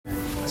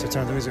So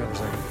turn the music up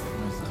for a second.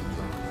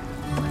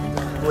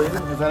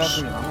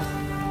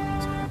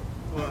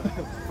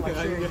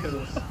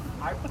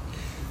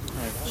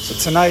 So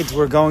tonight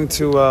we're going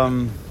to.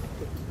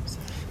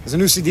 There's a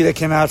new CD that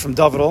came out from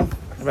Duvid'l.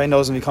 Everybody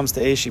knows him. He comes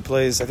to Aish. He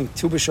plays. I think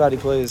Tu B'Shvat he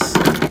plays.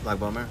 Lag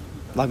Bomer.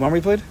 Lag Bomer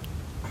he played.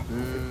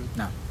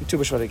 No. Tu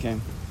B'Shvat he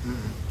came.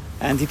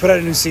 And he put out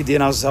a new CD.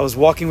 And I was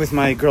walking with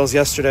my girls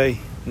yesterday.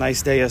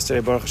 Nice day yesterday.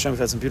 Baruch Hashem, we've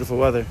had some beautiful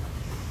weather.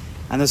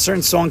 And a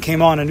certain song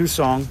came on, a new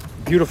song,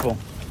 beautiful,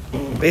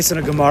 based on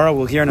a Gemara.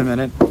 We'll hear in a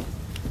minute.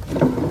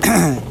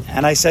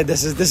 And I said,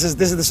 "This is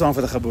the song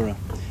for the Chabura."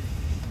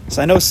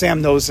 So I know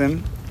Sam knows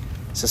him.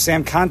 So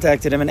Sam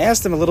contacted him and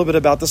asked him a little bit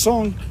about the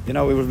song. You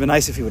know, it would have been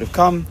nice if he would have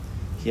come.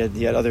 He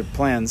had other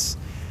plans,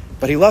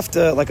 but he left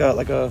a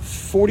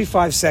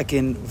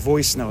 45-second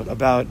voice note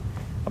about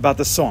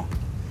the song.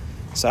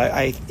 So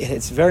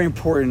it's very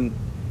important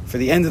for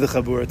the end of the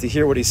Chabura to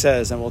hear what he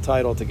says, and we'll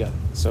tie it all together.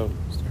 So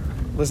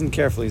listen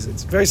carefully.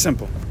 It's very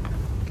simple.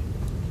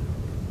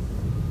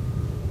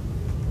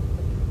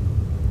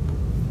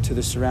 To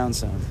the surround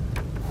sound.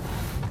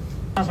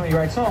 When you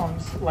write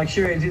songs, like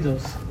Shirei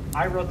Didos,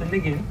 I wrote the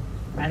niggin,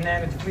 and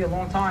then it took me a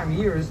long time,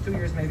 2 years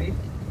maybe, to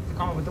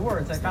come up with the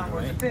words. I found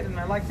words that fit, and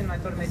I liked it, and I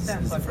thought it made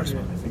sense. So I put it in.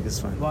 I think it's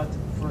fine. But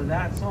for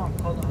that song,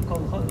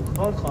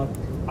 Korach,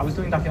 I was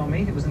doing Daf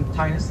Yomi. It was in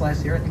Tainus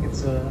last year. I think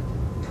it's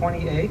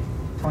 20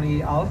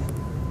 Aleph.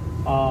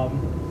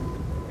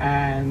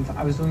 And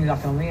I was doing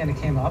Daf Yomi, and it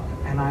came up,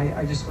 and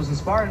I just was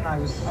inspired, and I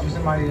was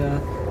in my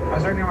I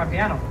was right near my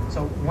piano.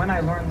 So when I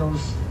learned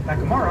that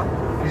Gemara,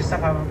 I just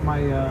stepped out of my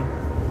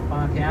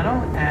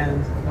piano,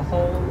 and the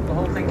whole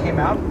thing came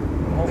out,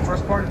 the whole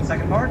first part and the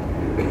second part,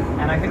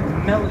 and I think the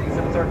melody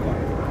for the third part.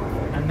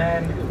 And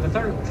then the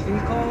third,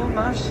 Hakol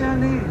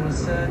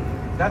was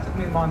that took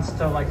me months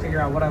to figure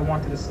out what I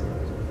wanted to sing.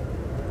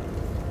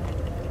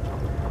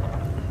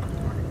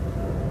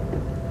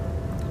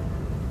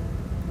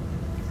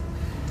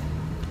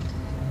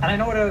 And I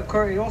know what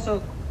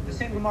also the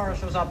same Gemara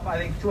shows up, I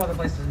think, 2 other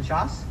places in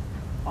Shas.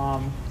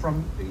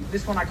 From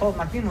this one I call it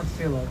Nakdimon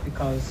Tefillah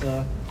because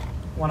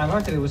when I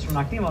learned it was from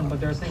Nakdimon, but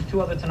there's 2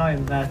 other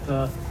Tanaim that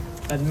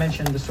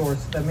mentioned the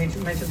source, that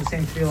mentioned the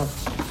same Tefillah.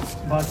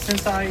 But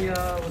since I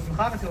was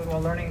mechaber to it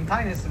while learning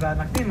Tainus about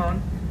Nakdimon,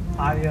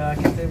 I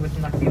kept it with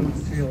Nakdimon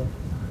Tefillah.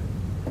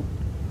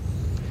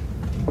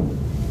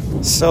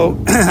 So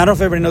I don't know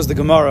if everybody knows the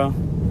Gemara.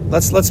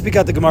 Let's speak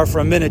out the Gemara for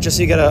a minute, just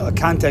so you get a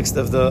context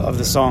of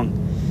the song.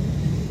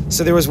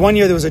 So there was one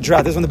year there was a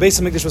drought. This is when the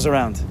Beis Hamikdash was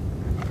around,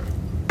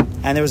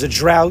 and there was a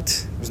drought.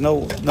 There was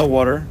no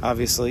water,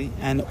 obviously,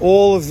 and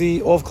all of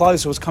Klal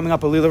Yisrael was coming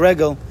up a Lila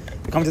Regel.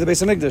 They're coming to the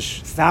Beis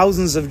Hamikdash.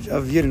 Thousands of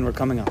Yidden were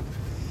coming up,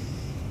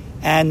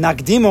 and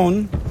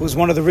Nakdimon, who's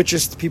one of the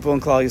richest people in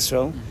Klal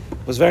Yisrael,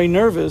 was very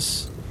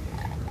nervous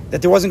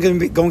that there wasn't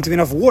going to be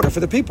enough water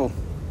for the people,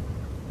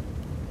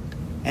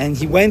 and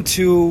he went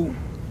to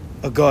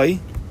a guy.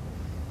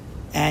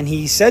 And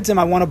he said to him,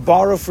 "I want to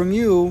borrow from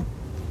you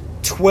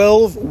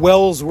 12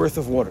 wells worth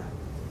of water,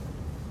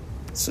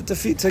 so to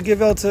give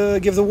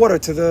the water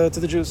to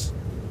the Jews."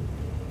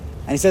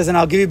 And he says, "And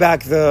I'll give you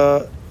back first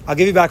of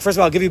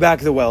all, I'll give you back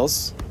the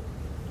wells.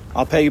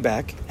 I'll pay you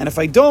back. And if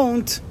I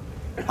don't,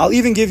 I'll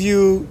even give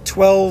you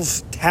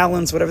 12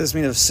 talents, whatever this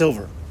means, of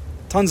silver,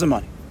 tons of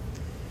money."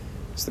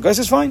 So the guy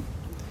says, "Fine."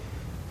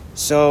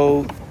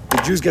 So the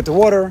Jews get the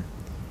water,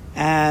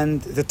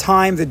 and the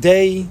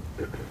day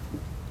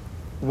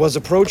was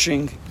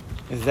approaching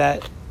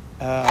that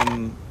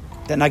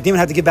Nakdimon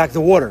had to give back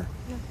the water,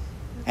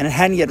 and it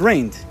hadn't yet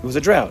rained. It was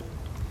a drought,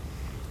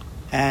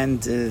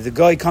 and the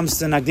guy comes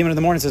to Nakdimon in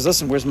the morning and says,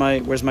 "Listen, where's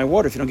my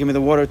water? If you don't give me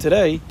the water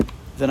today,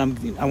 then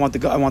I want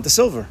the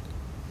silver."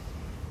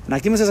 And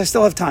Nakdimon says, "I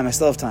still have time.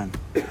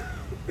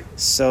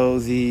 So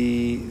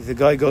the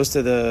guy goes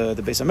to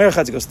the Beis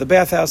HaMerchatz, he goes to the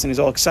bathhouse, and he's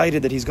all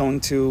excited that he's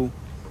going to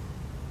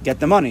get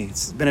the money.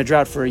 It's been a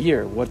drought for a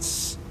year.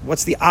 What's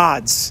the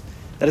odds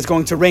that it's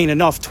going to rain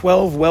enough,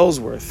 12 wells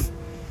worth?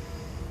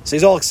 So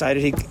he's all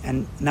excited.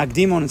 And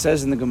Nakdimon, it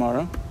says in the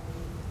Gemara,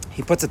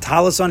 he puts a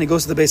talis on, he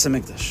goes to the Beis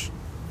HaMikdash.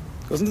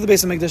 Goes into the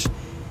Beis HaMikdash,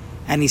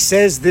 and he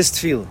says this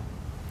tefillah.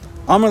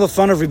 Amar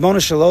lefanav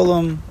Ribbono shel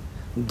olam,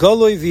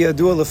 Goloi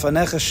v'yadua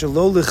lefanecha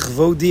shelo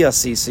lichvodi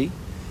asisi.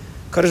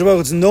 Kadosh Baruch Hu,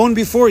 it's known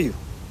before you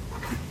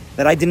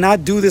that I did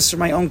not do this for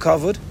my own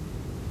kavod,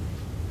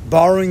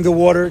 borrowing the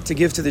water to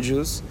give to the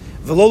Jews.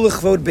 V'lo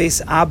lichvod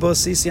beis abba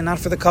asisi, and not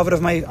for the kavod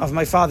of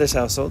my father's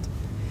household.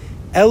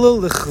 Elo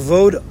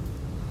lichvodcha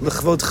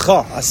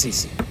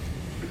asisi.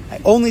 I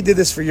only did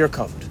this for your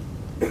kavod.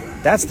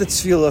 That's the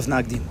tefillah of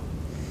Nakdimon.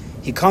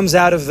 He comes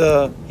out of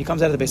the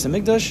Beis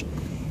Hamikdash,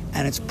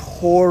 and it's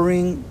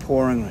pouring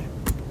rain.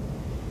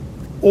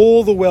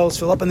 All the wells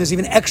fill up, and there's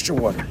even extra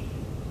water.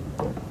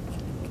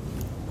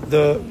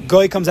 The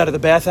guy comes out of the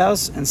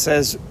bathhouse and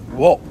says,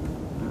 "Whoa,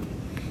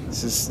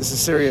 this is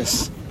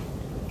serious."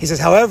 He says,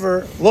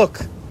 "However,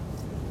 look,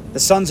 the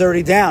sun's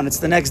already down. It's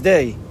the next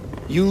day.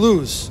 You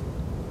lose.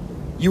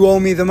 You owe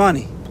me the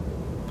money."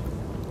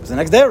 It's the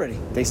next day already.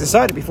 They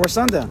decided before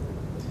sundown.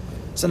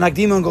 So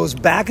Nakdimon goes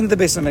back into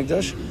the Beis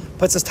Hamikdash,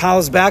 puts his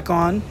talis back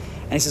on,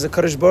 and he says,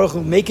 HaKadosh Baruch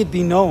Hu, make it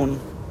be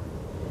known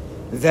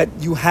that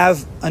you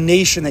have a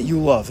nation that you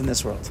love in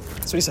this world.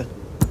 That's what he said.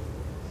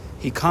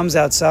 He comes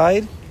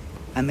outside,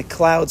 and the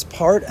clouds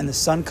part, and the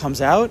sun comes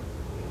out,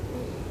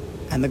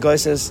 and the guy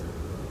says,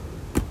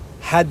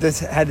 had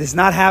this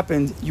not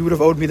happened, you would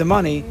have owed me the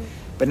money,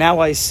 but now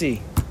I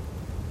see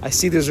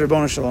there's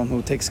Ribono Shalom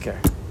who takes care.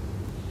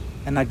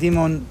 And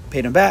Nagdimon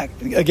paid him back,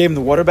 gave him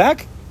the water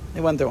back. They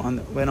went on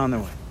their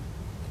way.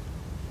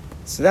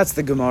 So that's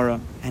the Gemara,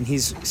 and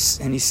he's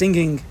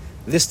singing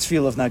this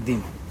tefillah of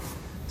Nagdimon.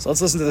 So let's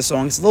listen to the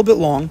song. It's a little bit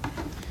long.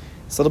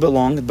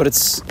 But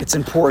it's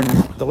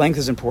important. The length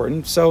is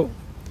important. So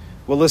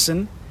we'll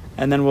listen,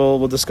 and then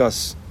we'll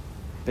discuss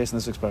based on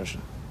this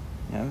expression.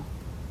 Yeah.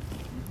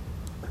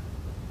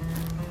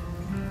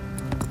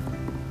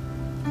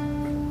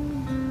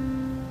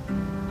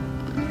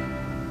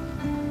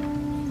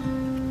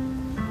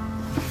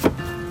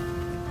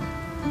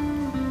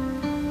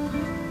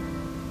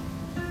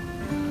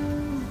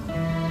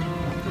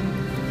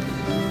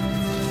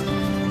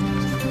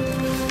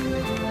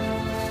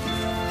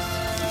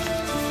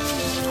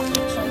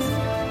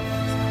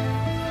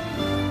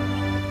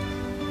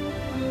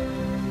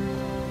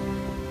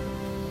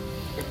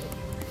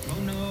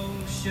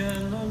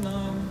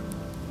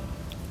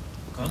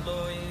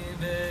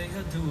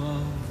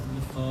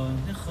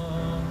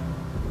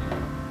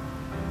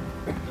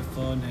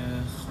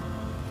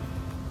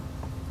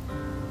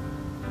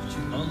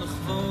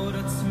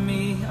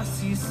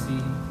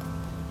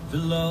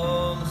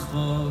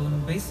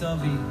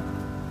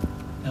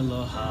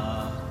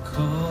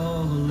 Hakol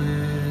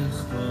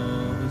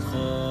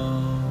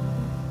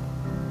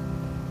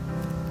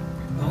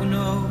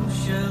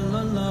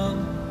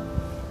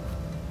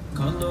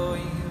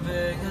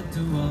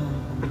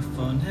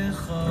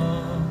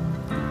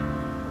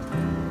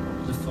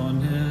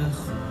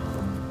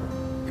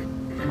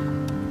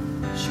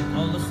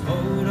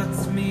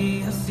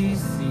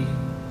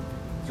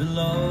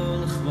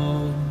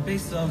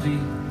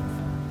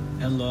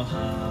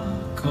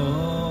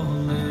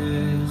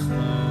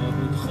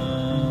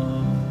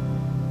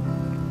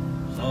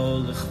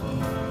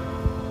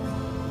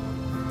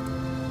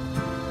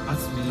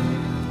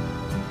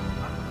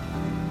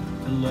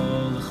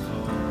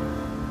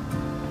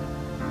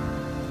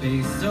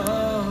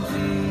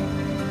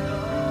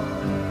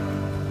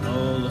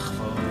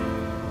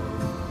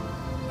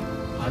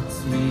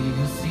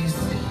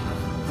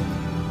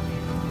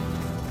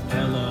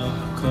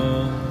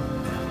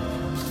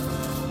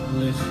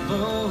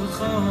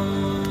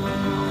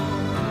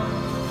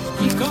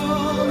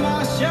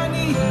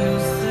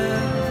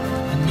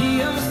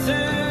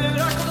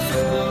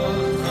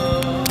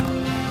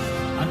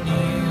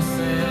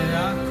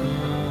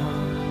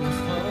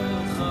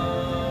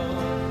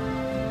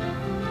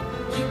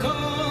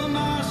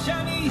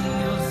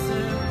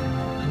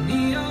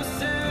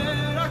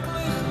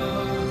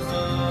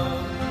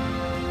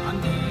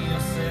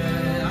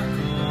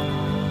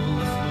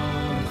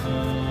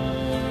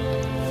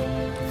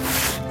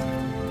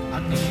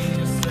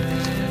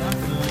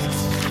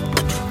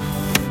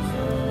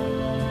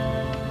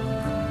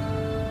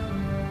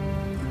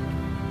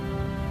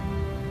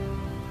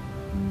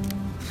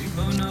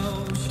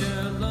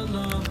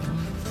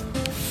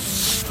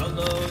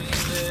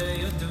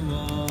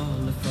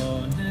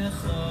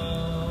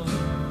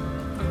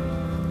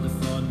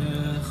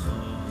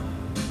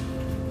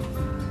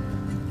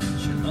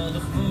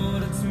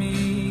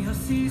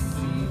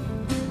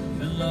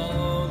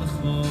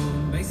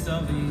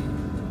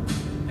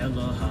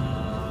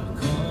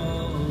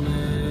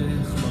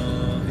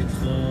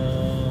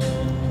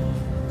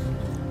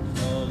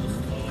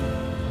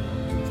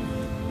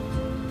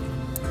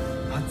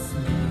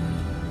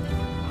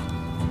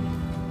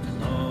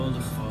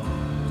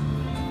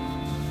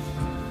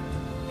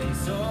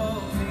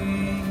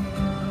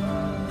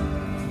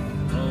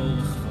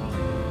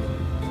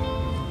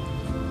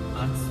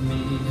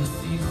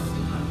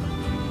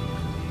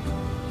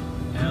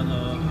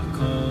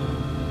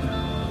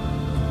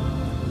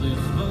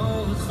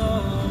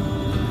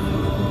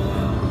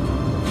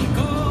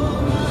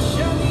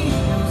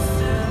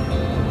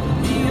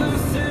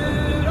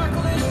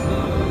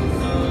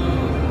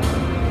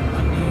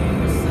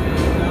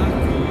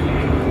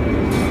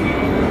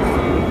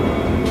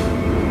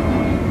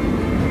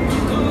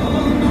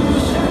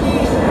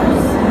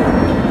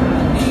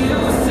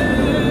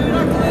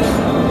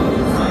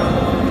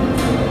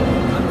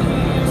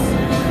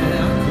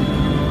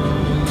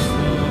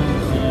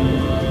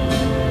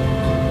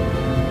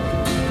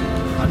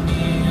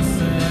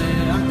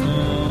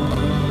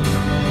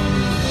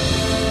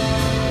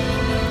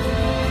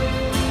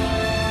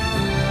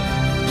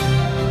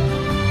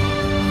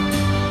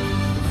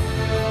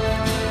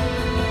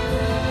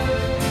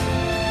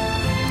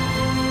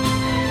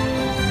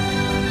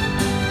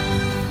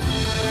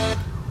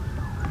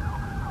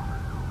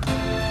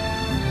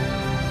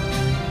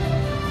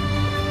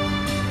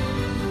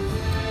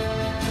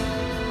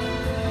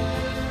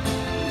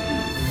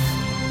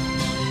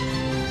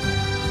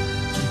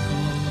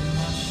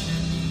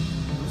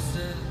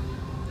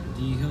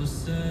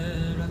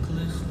רק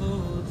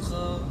לכבודך,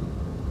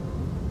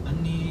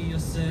 אני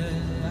עושה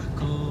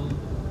הכל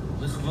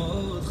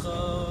לכבודך,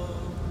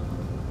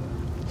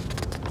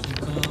 כי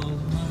כל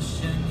מה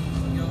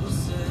שאני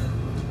עושה,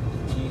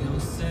 אני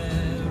עושה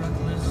רק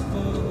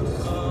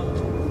לכבודך,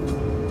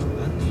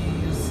 אני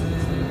עושה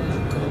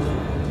הכל,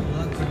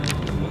 הכל.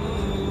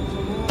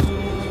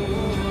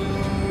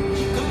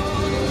 כי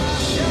כל מה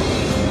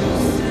שאני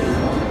עושה,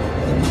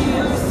 אני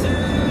עושה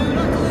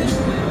רק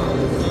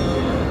לכבודך,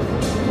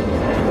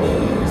 אני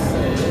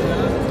עושה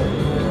הכל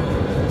לכבודך.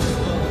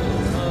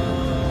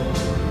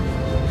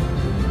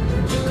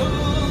 כי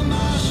כל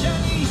מה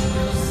שאני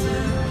עושה,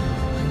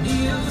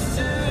 אני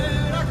עושה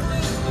רק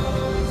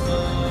לכבודך,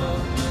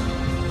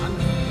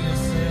 אני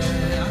עושה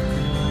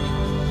הכל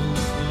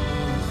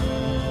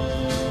לכבודך,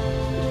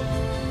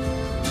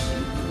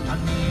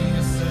 אני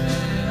עושה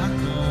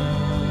הכל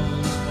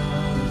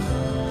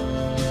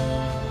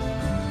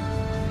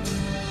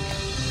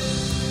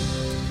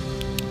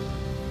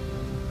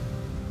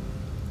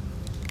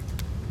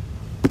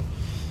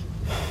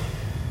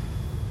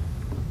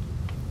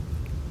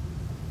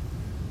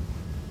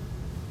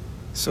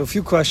So a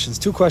few questions,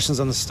 two questions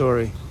on the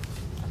story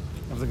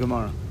of the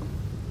Gemara.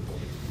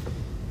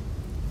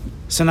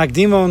 So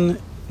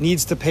Nagdimon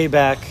needs to pay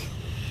back,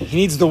 he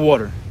needs the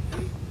water.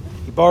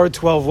 He borrowed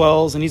 12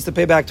 wells and needs to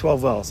pay back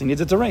 12 wells. He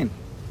needs it to rain.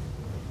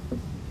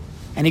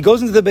 And he goes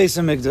into the Beis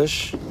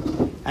HaMikdash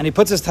and he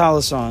puts his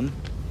talus on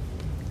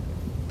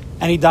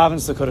and he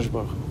davens to Kodesh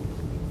Baruch Hu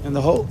in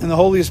the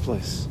holiest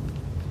place.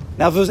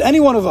 Now if it was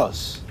any one of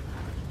us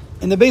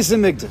in the Beis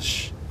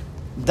HaMikdash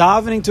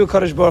davening to a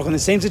Kodesh Baruch Hu in the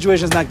same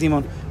situation as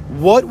Nagdimon,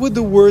 what would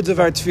the words of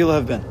our tefillah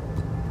have been?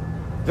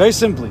 Very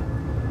simply,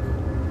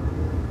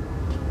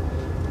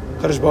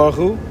 Kodesh Baruch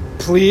Hu,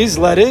 please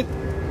let it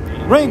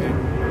rain.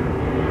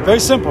 Very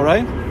simple,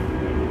 right?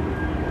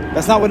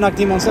 That's not what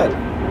Nagdimon said.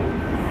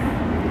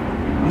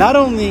 Not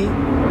only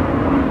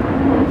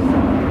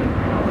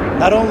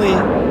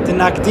did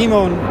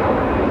Nagdimon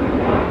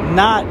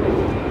not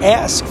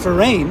ask for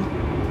rain,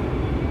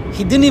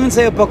 he didn't even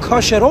say a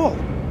bakash at all.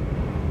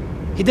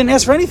 He didn't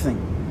ask for anything.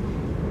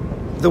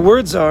 The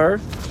words are,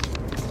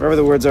 wherever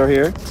the words are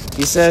here,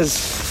 he says,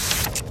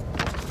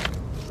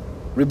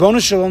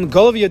 Ribbono Shalom,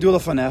 Golav Yadu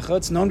Lefanecha,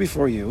 it's known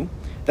before you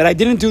that I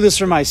didn't do this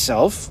for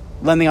myself,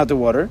 lending out the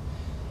water,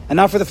 and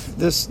not for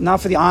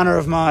the honor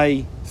of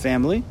my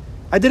family.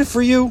 I did it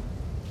for you.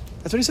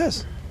 That's what he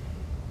says.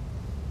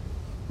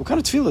 What kind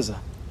of tefillah is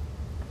that?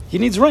 He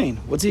needs rain.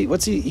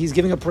 He's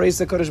giving a praise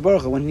to Kodesh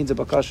Baruch Hu when he needs a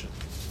bakasha.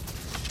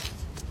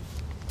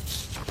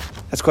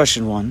 That's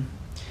question one.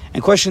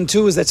 And question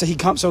two is that so it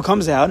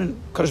comes out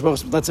and Kodesh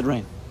Baruch Hu lets it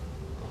rain.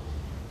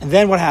 And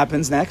then what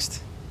happens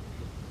next?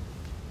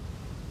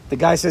 The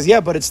guy says, yeah,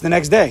 but it's the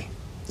next day.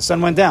 The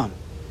sun went down.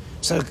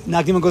 So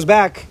Nagdimon goes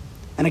back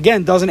and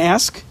again doesn't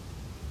ask.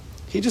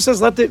 He just says,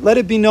 let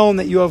it be known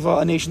that you have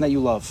a nation that you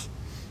love.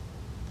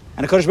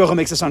 And the Kodesh Baruch Hu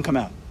makes the sun come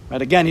out.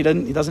 Right? Again, he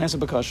doesn't answer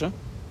bakasha.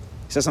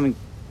 He says something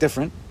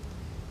different.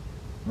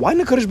 Why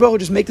didn't the Kodesh Baruch Hu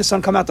just make the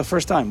sun come out the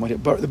first time? The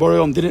Borei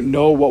Olam didn't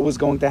know what was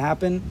going to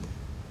happen.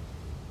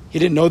 He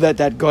didn't know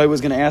that guy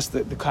was going to ask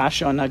the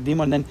kasha on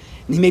Nagdimon, and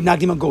he made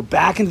Nagdimon go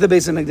back into the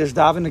Beis HaMikdash,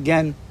 daven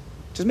again.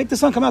 Just make the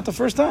sun come out the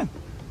first time.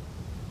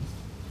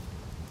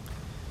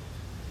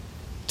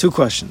 Two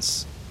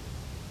questions.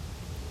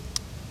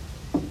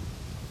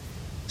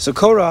 So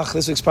Korach,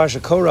 this week's parsha,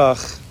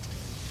 Korach,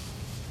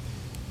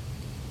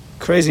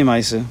 crazy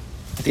Maisa.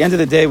 At the end of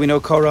the day, we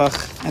know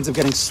Korach ends up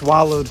getting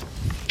swallowed.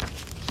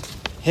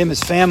 Him,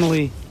 his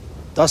family,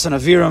 Dasan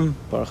Aviram,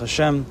 Baruch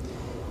Hashem,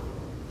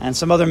 and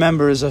some other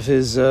members of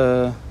his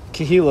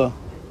Kehillah,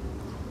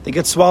 they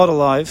get swallowed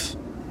alive,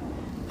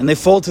 and they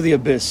fall to the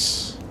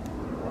abyss.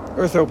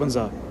 Earth opens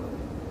up.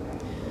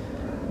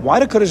 Why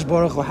did Kodesh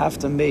Baruch Hu have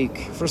to make,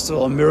 first of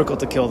all, a miracle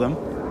to kill them?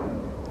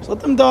 Just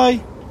let them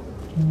die.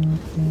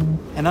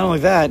 And not only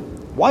that,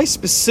 why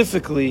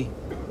specifically,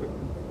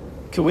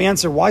 can we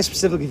answer why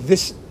specifically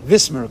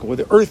this miracle, where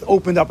the earth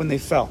opened up and they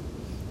fell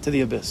to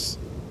the abyss?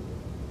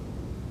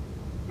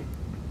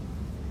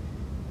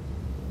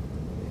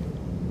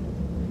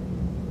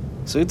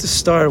 So we have to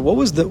start. What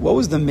was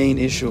the main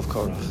issue of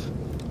Korach?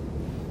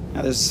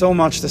 Now, there's so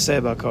much to say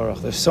about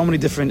Korach. There's so many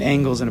different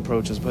angles and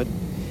approaches. But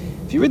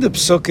if you read the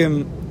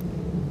Psukim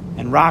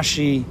and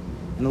Rashi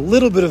and a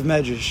little bit of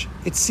Medrash,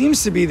 it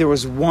seems to be there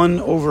was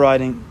one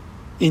overriding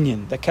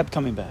inyan that kept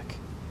coming back.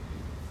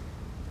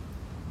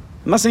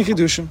 I'm not saying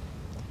Chidushim,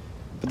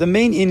 but the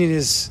main inyan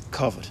is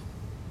kavod.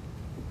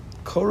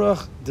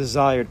 Korach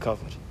desired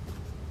kavod.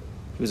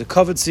 He was a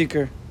kavod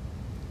seeker.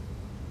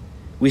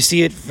 We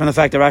see it from the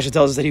fact that Rashi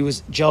tells us that he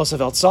was jealous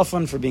of El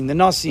Safan for being the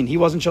Nasi, and he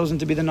wasn't chosen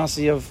to be the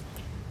Nasi of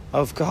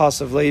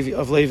Kahas, of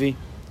Levi.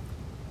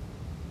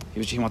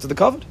 He wanted the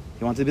kavod.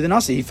 He wanted to be the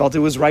Nasi. He felt it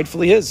was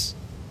rightfully his.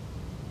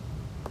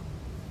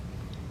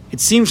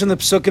 It seems from the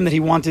Psukim that he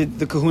wanted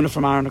the kahuna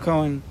from Aaron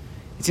HaKohen.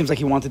 It seems like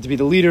he wanted to be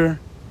the leader,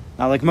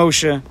 not like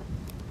Moshe.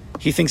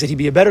 He thinks that he'd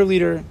be a better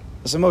leader.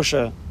 As a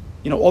Moshe,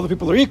 all the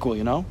people are equal,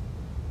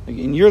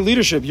 In your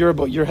leadership,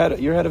 you're head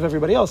of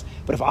everybody else.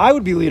 But if I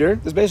would be leader,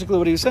 that's basically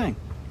what he was saying.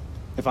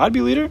 If I'd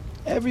be leader,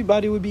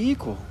 everybody would be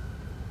equal.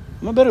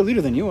 I'm a better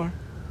leader than you are.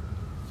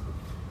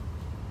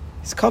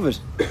 He's covered.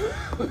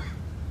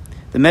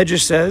 The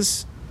Medrash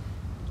says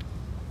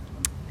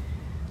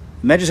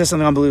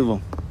something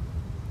unbelievable.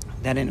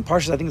 That in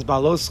Parshas, I think it's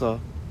Baaloscha,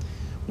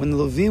 when the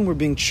Levim were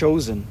being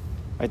chosen,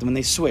 right, when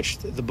they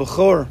switched, the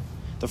Bechor,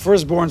 the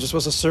firstborns were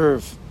supposed to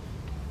serve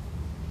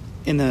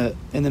in the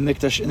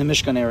Mikdash, in the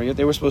Mishkan area.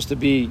 They were supposed to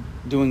be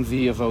doing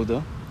the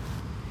Avoda.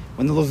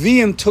 When the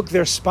Levim took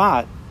their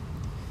spot,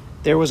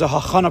 there was a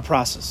hachana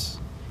process.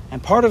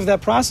 And part of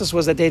that process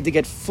was that they had to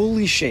get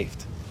fully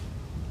shaved.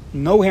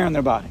 No hair on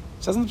their body.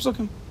 It says in the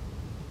Pesukim.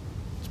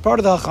 It's part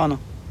of the hachana.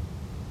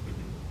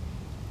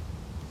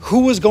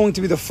 Who was going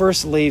to be the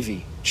first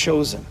Levi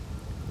chosen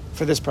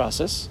for this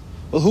process?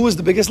 Well, who was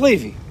the biggest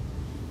Levi?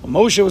 Well,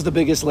 Moshe was the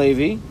biggest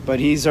Levi, but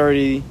he's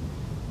already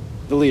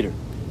the leader.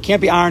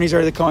 Can't be Aaron, he's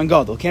already the Kohen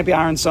Gadol. Can't be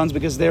Aaron's sons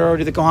because they're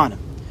already the Kohanim.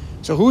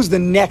 So who's the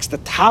next, the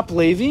top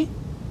Levi?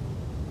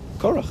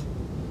 Korach.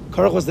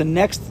 Korach was the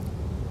next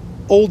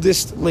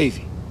oldest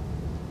Levi.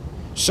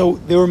 So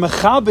they were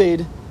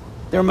mechabed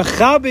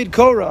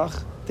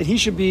Korach that he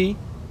should be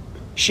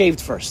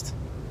shaved first.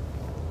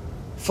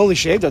 Fully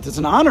shaved, it's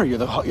an honor. You're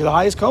the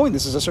highest Kohen.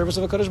 This is a service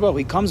of a Kadosh Baruch Hu.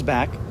 He comes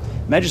back.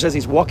 Medrash says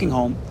he's walking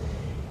home,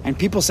 and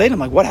people say to him,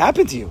 like, what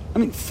happened to you? I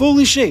mean,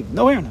 fully shaved,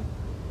 no hair now.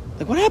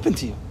 Like, what happened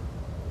to you?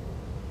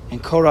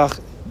 And Korach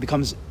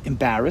becomes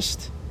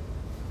embarrassed.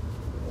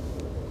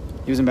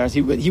 He was embarrassed.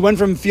 He went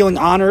from feeling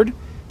honored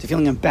to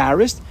feeling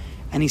embarrassed,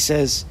 and he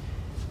says,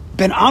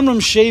 Ben Amram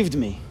shaved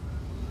me.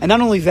 And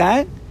not only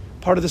that,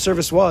 part of the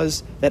service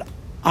was that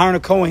Aaron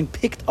Cohen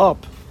picked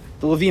up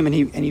the Levim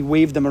and he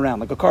waved them around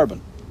like a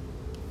carbon.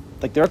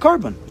 Like they're a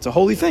carbon. It's a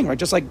holy thing, right?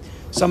 Just like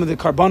some of the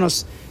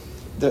carbonos,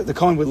 the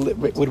Cohen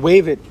would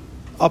wave it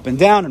up and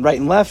down and right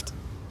and left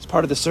as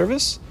part of the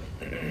service.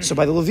 So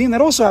by the Levim,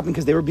 that also happened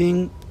because they were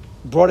being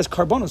brought as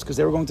carbonos because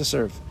they were going to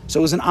serve. So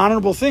it was an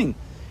honorable thing.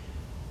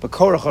 But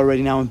Korach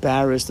already now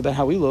embarrassed about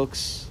how he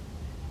looks.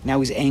 Now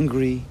he's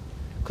angry.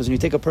 Because when you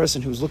take a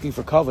person who's looking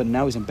for kavod and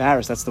now he's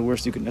embarrassed, that's the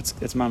worst you can, that's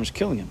mamash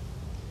killing him.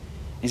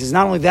 And he says,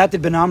 not only that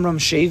did Ben Amram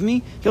shave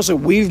me, he also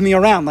waved me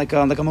around like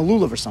I'm a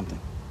lulav or something.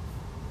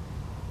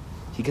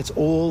 He gets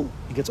all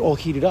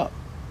heated up.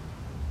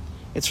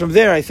 It's from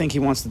there I think he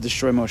wants to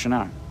destroy Moshe and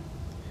Aaron.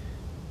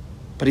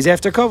 But he's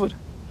after kavod.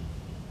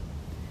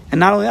 And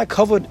not only that,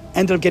 kavod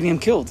ended up getting him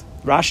killed.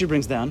 Rashi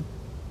brings down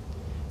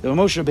that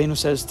Moshe Rabbeinu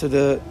says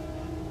to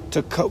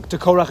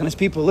Korach and his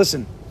people,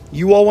 listen,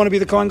 you all want to be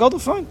the Kohen Gadol?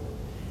 Fine.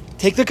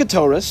 Take the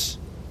Ketoras.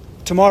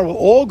 Tomorrow we'll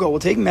all go. We'll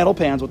take metal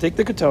pans. We'll take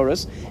the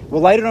Ketoras. We'll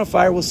light it on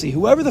fire. We'll see.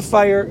 Whoever the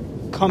fire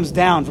comes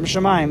down from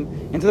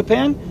Shemaim into the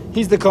pan,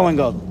 he's the Kohen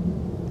Gadol.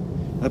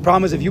 The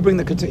problem is if you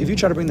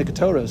try to bring the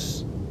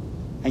Ketoras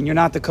and you're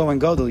not the Kohen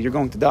Gadol, you're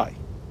going to die.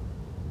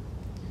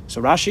 So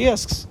Rashi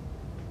asks,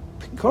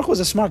 Korach was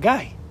a smart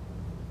guy.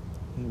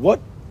 What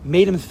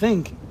made him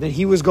think that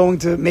he was going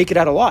to make it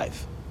out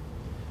alive?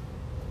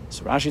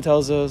 So Rashi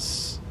tells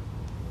us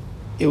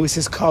it was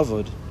his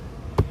kavod.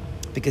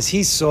 Because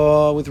he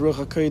saw with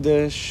Ruach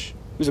HaKodesh,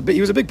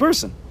 he was a big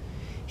person.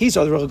 He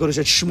saw the Ruach HaKodesh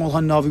that Shmuel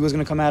HaNavi was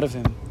going to come out of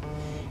him.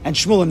 And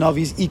Shmuel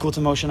HaNavi is equal to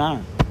Moshe and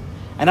Aaron.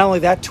 And not only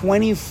that,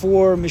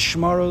 24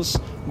 Mishmaros,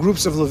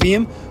 groups of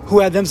Levim,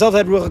 who themselves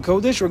had Ruach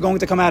HaKodesh, were going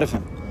to come out of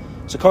him.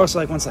 So Korach's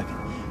like, 1 second.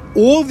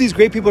 All of these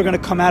great people are going to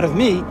come out of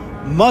me,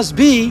 must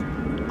be,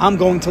 I'm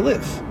going to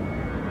live.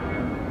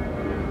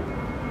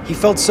 He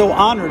felt so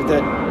honored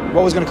that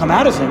what was going to come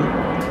out of him,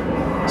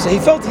 so he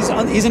felt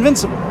he's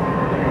invincible.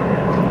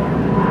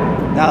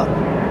 Now,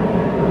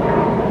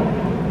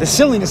 the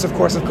silliness, of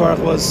course, of Korach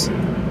was,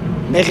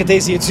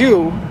 Mechetesi, it's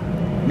you,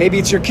 maybe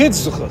it's your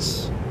kids'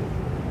 zuchos.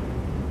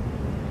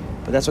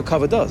 But that's what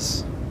kavod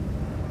does.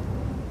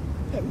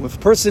 If a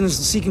person is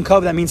seeking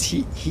kavod, that means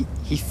he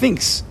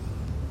thinks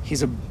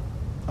he's a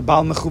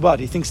Baal Mechubad.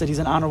 He thinks that he's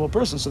an honorable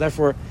person, so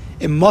therefore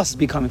it must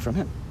be coming from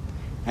him.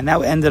 And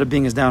that ended up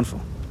being his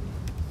downfall.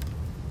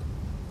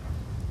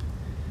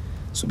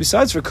 So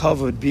besides for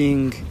kavod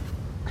being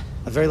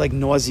a very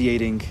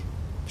nauseating,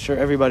 I'm sure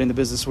everybody in the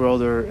business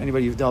world or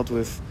anybody you've dealt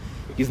with,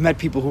 you've met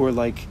people who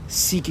are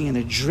seeking and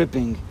they're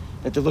dripping,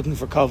 that they're looking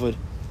for kavod,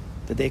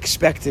 that they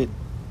expect it.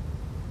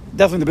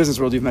 Definitely in the business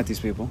world you've met these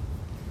people.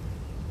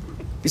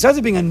 Besides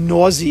it being a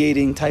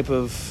nauseating type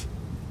of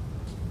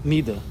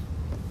midah,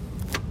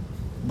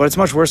 but it's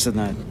much worse than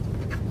that.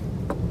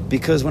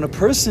 Because when a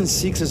person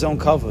seeks his own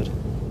kavod,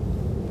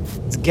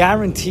 it's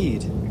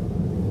guaranteed,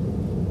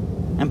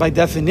 and by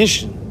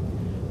definition,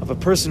 of a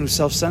person who's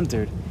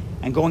self-centered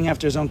and going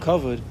after his own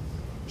kavod,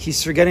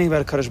 he's forgetting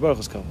about HaKadosh Baruch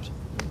Hu's kavod.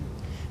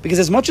 Because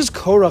as much as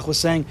Korach was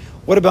saying,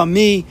 what about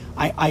me?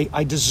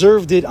 I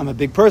deserved it. I'm a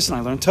big person.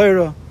 I learned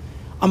Torah.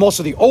 I'm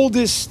also the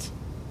oldest.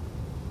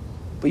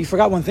 But you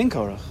forgot one thing,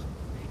 Korach.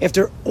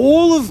 After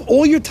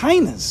all your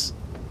tainas,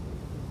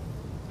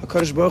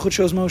 HaKadosh Baruch Hu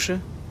chose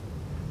Moshe.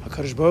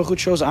 HaKadosh Baruch Hu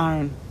chose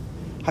Aaron.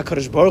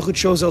 HaKadosh Baruch Hu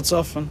chose El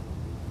Tzafan.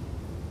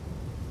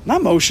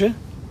 Not Moshe.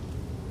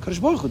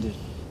 HaKadosh Baruch Hu did.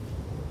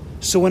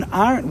 So when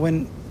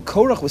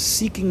Korach was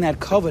seeking that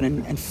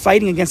covenant and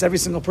fighting against every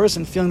single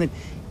person, feeling that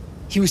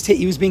he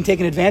was being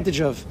taken advantage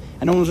of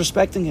and no one was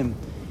respecting him,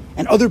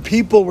 and other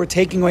people were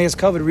taking away his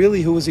covenant,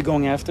 really, who was he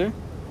going after?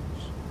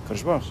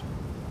 Kadosh Baruch Hu.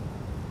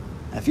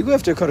 Now, if you go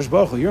after Kadosh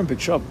Baruch Hu, you're in big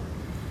trouble.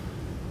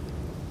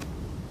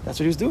 That's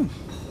what he was doing.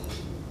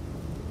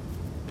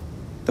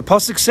 The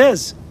pasuk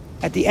says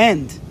at the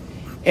end,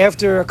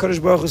 after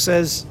Kadosh Baruch Hu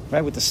says,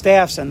 right, with the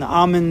staffs and the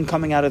almond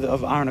coming out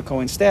of Aaron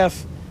HaKohen's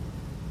staff,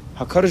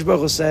 HaKadosh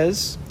Baruch Hu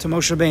says to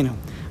Moshe Rabbeinu,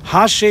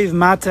 Hashev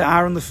mata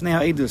Aaron lifnei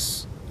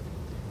ha'edus.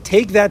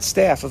 Take that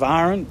staff of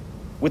Aaron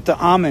with the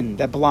almond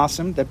that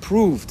blossomed, that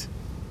proved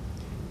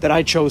that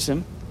I chose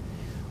him.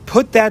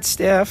 Put that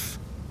staff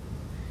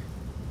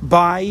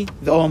by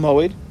the Olam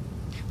Moed,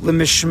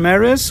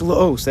 L'mishmeres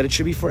L'os, that it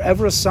should be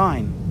forever a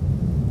sign.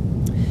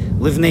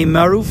 Livnei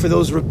Maru, for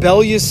those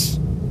rebellious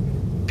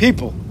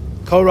people,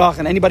 Korach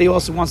and anybody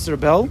else who wants to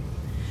rebel.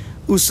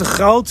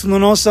 Usachal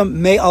Tlunosa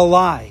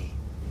Me'alai,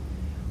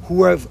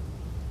 who have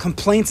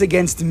complaints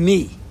against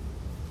me.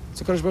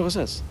 That's what Kadosh Baruch Hu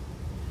says.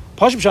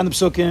 Pashim Shan the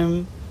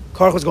Psukim,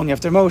 Korach was going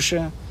after Moshe,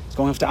 he was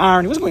going after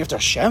Aaron, he wasn't going after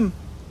Hashem.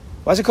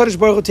 Why is the Kadosh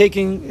Baruch Hu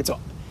taking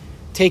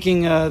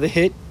the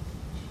hit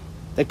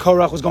that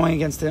Korach was going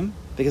against him?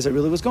 Because it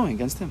really was going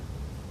against him.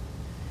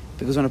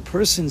 Because when a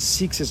person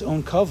seeks his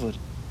own kavod,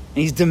 and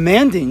he's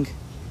demanding,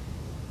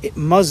 it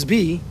must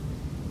be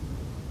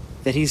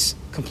that he's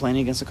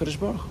complaining against the Kadosh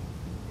Baruch Hu.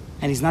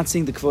 And he's not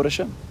seeing the Kvod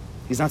Hashem.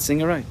 He's not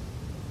seeing it right.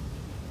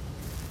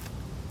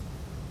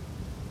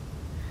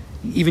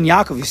 Even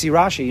Yaakov, you see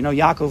Rashi,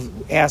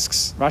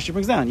 Rashi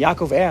brings down,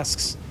 Yaakov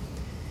asks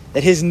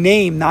that his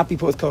name not be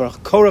put with Korach.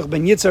 Korach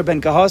ben Yitzhar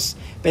ben Kahas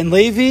ben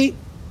Levi,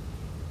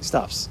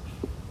 stops.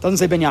 Doesn't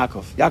say ben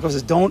Yaakov. Yaakov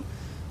says, don't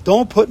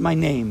put my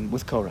name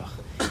with Korach.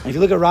 And if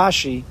you look at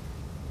Rashi,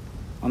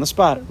 on the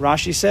spot,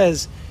 Rashi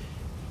says,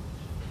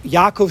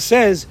 Yaakov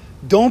says,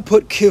 don't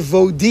put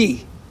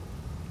kivodi.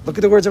 Look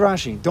at the words of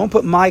Rashi. Don't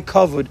put my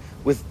kavod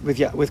with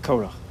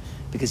Korach.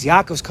 Because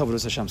Yaakov's kavod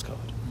is Hashem's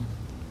kavod.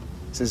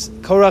 It says,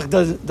 Korach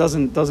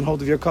doesn't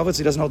hold of your kavod, so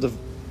he doesn't hold of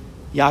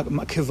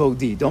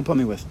kivodi. Don't put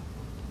me with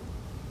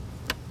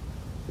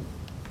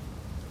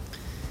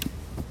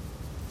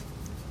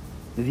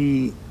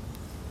him.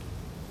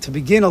 To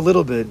begin a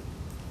little bit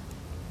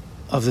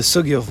of the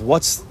sugya of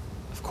what's,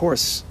 of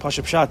course,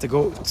 Pashup Pshat,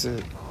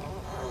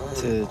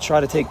 to try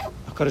to take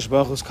HaKadosh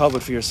Baruch Hu's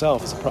kavod for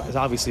yourself is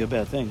obviously a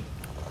bad thing.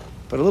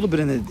 But a little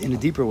bit in a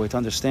deeper way to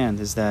understand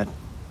is that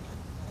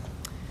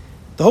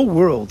the whole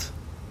world,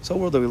 this whole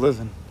world that we live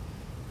in,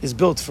 is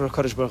built for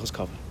HaKadosh Baruch Hu's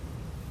kavod.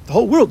 The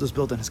whole world is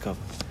built on his kavod.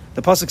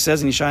 The pasuk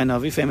says in Yeshaya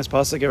Navi, famous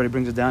pasuk, everybody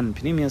brings it down in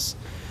Pnimius,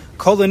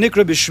 Kol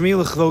nikra b'shmi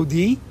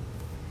l'chlodi,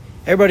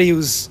 everybody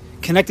who's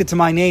connected to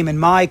my name and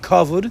my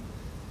kavod,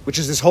 which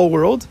is this whole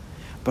world,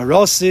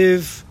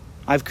 Barosiv,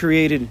 I've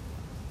created,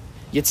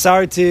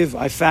 Yitzartiv,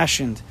 I've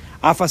fashioned,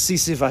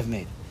 Afasisiv, I've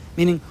made.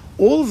 Meaning,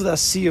 all of the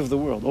asiyah of the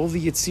world, all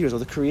the yitzirs, all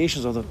the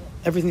creations,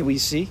 everything that we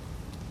see,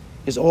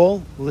 is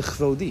all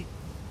lichvodi.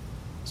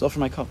 It's all for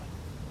my kavod.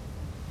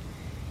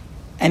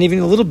 And even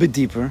a little bit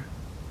deeper,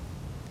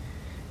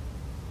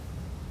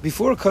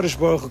 before Kadosh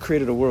Baruch Hu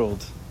created a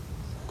world,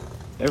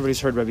 everybody's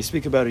heard Rabbi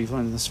speak about it, you've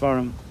learned in the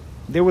Sfarim,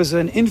 there was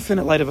an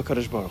infinite light of a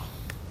Kadosh Baruch Hu.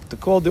 They're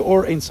called the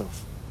Or Ein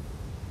Sof.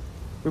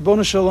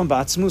 Ribono Shalom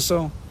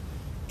Ba'atzmuso,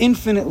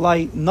 infinite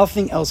light,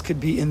 nothing else could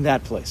be in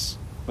that place.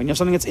 When you have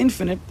something that's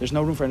infinite, there's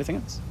no room for anything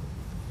else.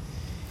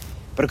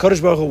 But a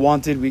Kadosh Baruch Hu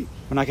wanted, we're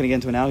not going to get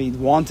into it now, he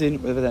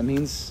wanted, whatever that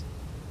means,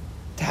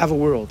 to have a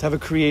world, to have a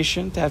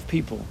creation, to have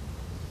people,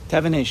 to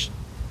have a nation.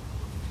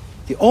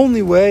 The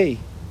only way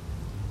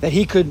that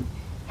he could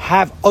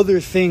have other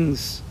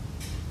things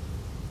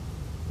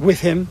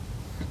with him,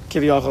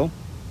 Kiviyachol,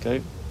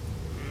 okay,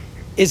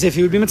 is if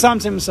he would be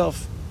mitzamtzim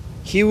himself.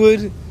 He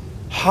would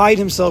hide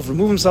himself,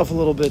 remove himself a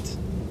little bit,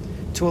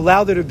 to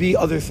allow there to be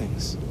other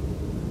things.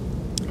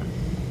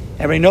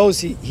 Everybody knows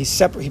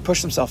he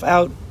pushed himself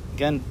out,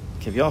 again,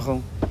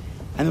 Kiviyachol,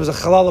 and there was a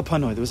chalal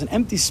panoi, there was an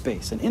empty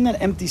space, and in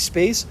that empty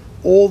space,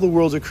 all the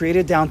worlds are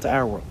created down to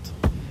our world.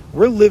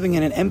 We're living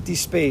in an empty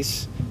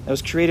space that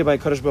was created by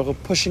Kadosh Baruch Hu,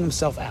 pushing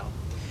himself out.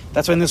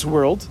 That's why in this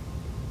world,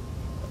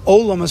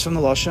 Olam is from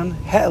the Lashon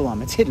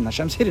He'elam. It's hidden.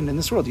 Hashem's hidden in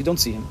this world. You don't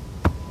see him.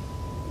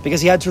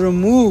 Because he had to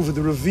remove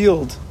the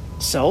revealed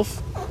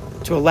self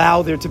to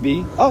allow there to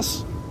be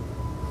us.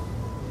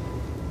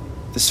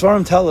 The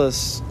Svarim tell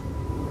us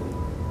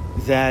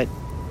that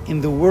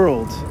in the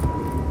world,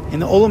 in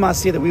the Olam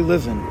Asiyah that we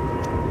live in,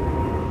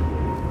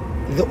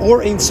 the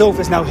Or Ein Sof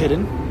is now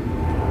hidden.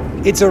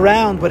 It's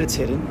around, but it's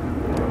hidden.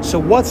 So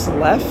what's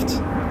left?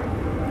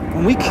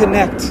 When we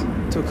connect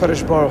to a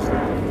Kadosh Baruch Hu,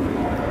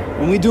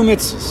 when we do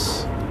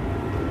mitzvahs,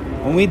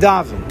 when we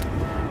daven,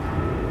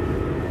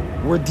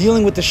 we're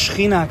dealing with the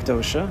Shechina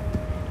Hakdosha,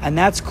 and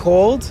that's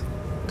called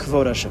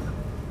Kvod Hashem.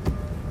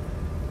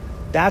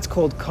 That's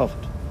called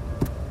kavod.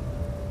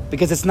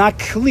 Because it's not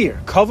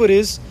clear. Kavod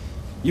is,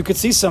 you could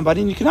see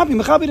somebody and you cannot be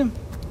mechabed him.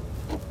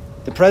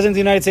 The President of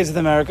the United States of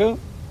America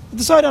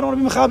decided, I don't want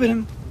to be mechabed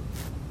him.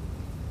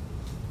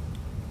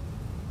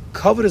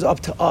 kavod is up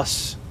to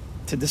us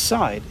to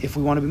decide if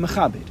we want to be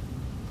mechabed.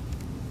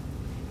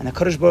 And the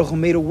Kadosh Baruch Hu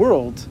made a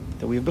world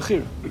that we have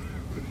bechira.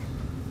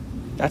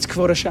 That's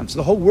Kvod Hashem. So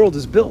the whole world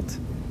is built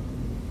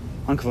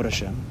on Kvod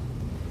Hashem.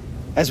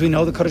 As we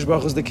know, the Kadosh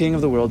Baruch Hu is the king of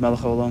the world,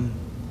 Melech Olam.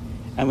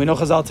 And we know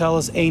Chazal tell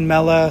us, Ein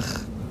Melech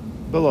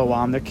below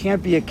Am. There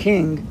can't be a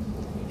king.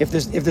 If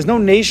there's no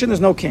nation,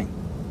 there's no king.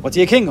 What's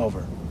he a king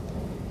over?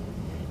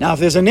 Now, if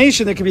there's a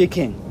nation, there can be a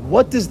king.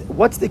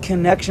 What's the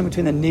connection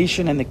between the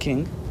nation and the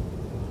king?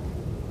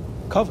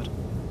 Kavod.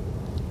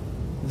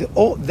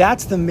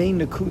 That's the main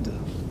nakuda.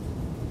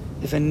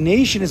 If a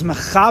nation is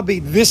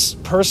mechabed this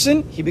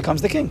person, he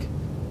becomes the king.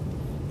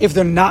 If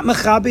they're not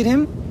mechabed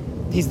him,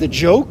 he's the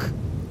joke.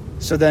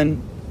 So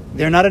then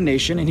they're not a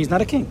nation and he's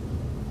not a king.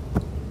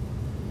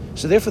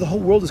 So therefore, the whole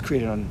world is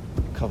created on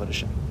Kavod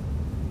Hashem.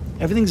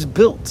 Everything's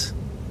built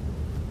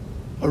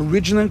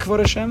originally in Kavod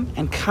Hashem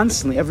and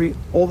constantly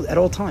at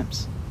all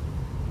times.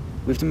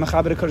 We have to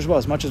mechabed HaKadosh Baruch Hu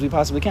as much as we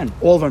possibly can.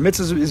 All of our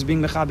mitzvahs is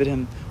being mechabed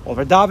him. All of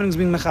our davening is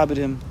being mechabed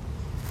him.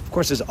 Of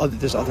course,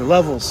 there's other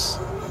levels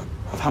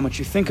of how much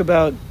you think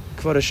about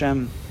Kavod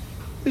Hashem.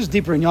 There's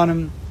deeper in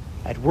Yonim.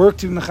 At work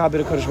to be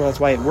mechabed HaKadosh Baruch Hu. That's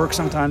why at work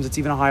sometimes it's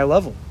even a higher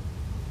level.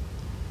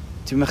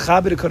 To be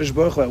mechabed HaKadosh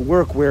Baruch Hu at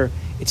work where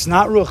it's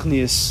not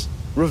ruchnius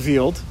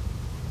revealed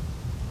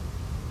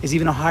is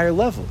even a higher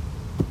level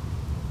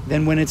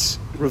than when it's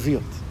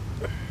revealed.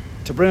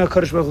 To bring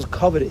HaKadosh Baruch Hu's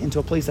kavod into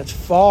a place that's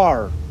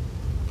further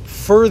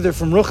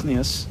from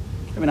ruchnius,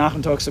 Rabbi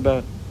Nachman talks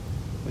about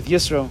with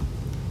Yisro,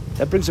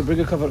 that brings a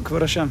bigger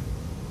kavod Hashem.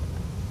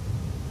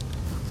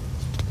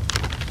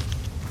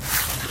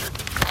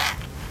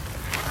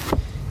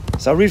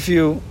 So I'll read for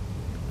you,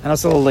 and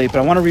it's a little late, but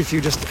I want to read for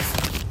you just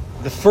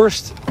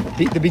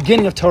the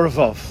beginning of Torah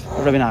Vav of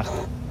Rabbi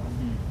Nachman.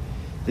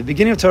 The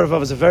beginning of Torah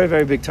Vav is a very,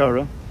 very big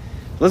Torah.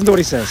 Listen to what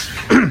he says.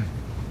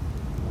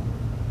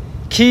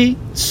 Ki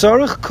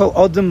tzorich kol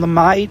odem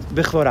l'mayit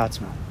b'chvod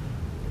atzma.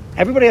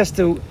 Everybody has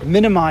to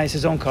minimize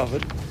his own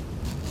kavod.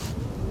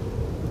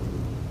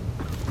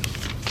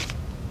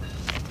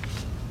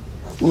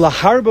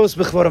 Ulaharbos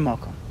b'chvod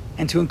hamakom,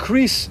 and to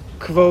increase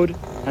kvod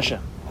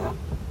Hashem.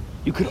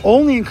 You could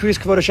only increase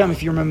Kvod Hashem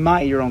if you're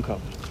memai your own kavod.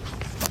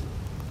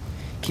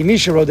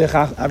 Kimisha rodech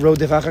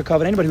achar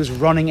kavod. Anybody who's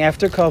running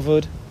after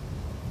kavod,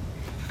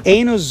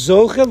 eino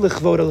zoche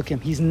l'chvod elokim.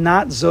 He's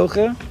not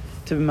zoche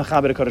to be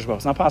mechabed HaKadosh Baruch Hu.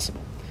 It's not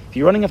possible. If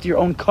you're running after your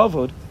own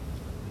kavod,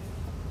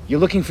 you're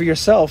looking for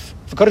yourself.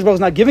 If HaKadosh Baruch Hu is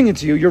not giving it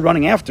to you, you're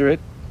running after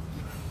it.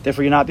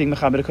 Therefore, you're not being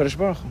mechabed HaKadosh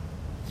Baruch Hu.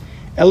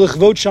 El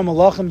l'chvod sham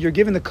malachim. You're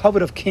given the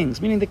kavod of kings,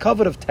 meaning the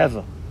kavod of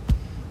teva.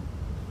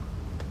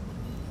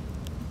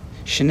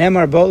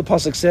 Shenemar Bo, the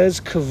pasuk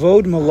says,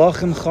 "Kavod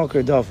malachim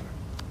choker davar."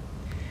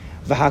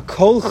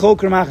 V'hakol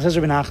choker mach, says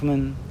Rabbi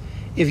Nachman.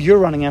 If you're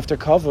running after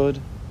kavod,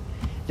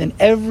 then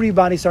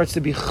everybody starts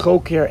to be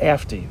choker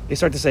after you. They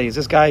start to say, "Is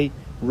this guy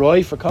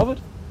roy for kavod?"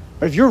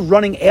 Or if you're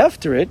running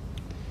after it,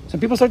 some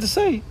people start to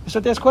say, they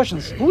start to ask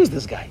questions: Who is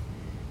this guy?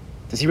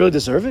 Does he really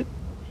deserve it?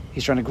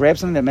 He's trying to grab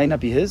something that may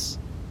not be his.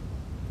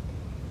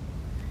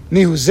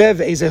 Mihu zev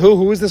ezehu.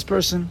 Who is this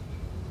person?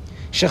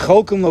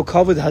 Shechokim lo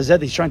kavod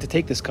hazed. He's trying to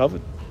take this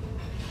kavod.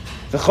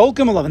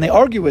 V'cholkim alav, and they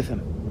argue with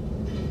him.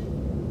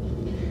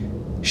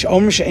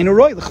 She'omer she'enu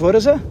roy l'chvod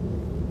hazeh.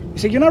 He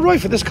said, "You're not roy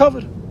for this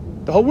kavod."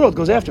 The whole world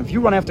goes after him. If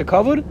you run after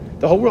kavod,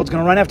 the whole world's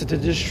going to run after to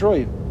destroy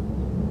you.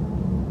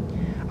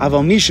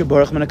 Aval misha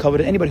baruch min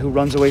kavod. Anybody who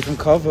runs away from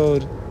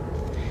kavod,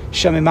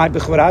 shemimad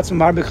b'chvod atzma,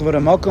 mar b'chvod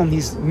hamakom.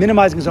 He's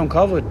minimizing his own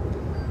kavod,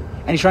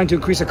 and he's trying to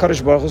increase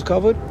HaKadosh Baruch Hu's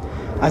kavod.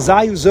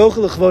 Azayu zoche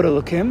l'chvod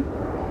elokim.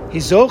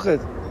 He's zoche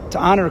to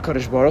honor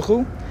HaKadosh Baruch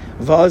Hu.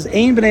 No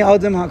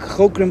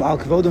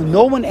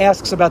one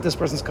asks about this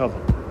person's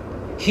kavod.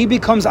 He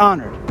becomes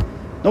honored.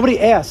 Nobody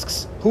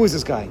asks, who is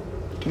this guy?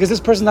 Because this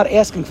person's not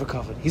asking for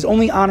kavod. He's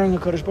only honoring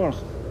HaKadosh Baruch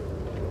Hu.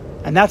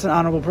 And that's an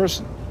honorable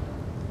person.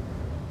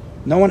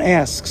 No one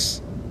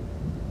asks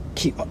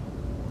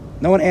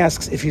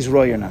if he's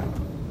roy or not.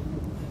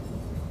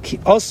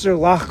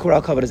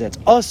 It's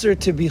usher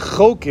to be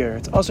choker.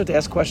 It's usher to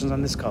ask questions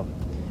on this kavod.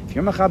 If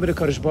you're mechabed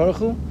HaKadosh Baruch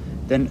Hu,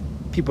 then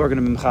people are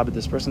going to be mechabed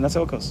this person. That's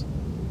how it goes.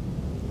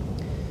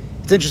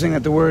 It's interesting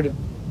that the word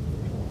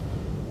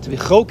to be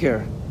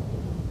choker,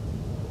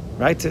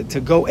 right, to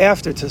go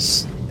after, to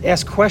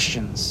ask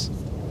questions,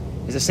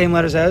 is the same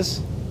letters as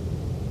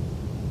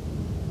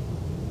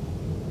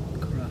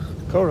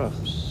Korach.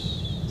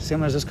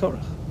 Same letters as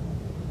Korach.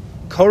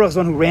 Korach is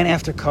the one who ran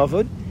after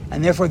kavod,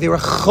 and therefore they were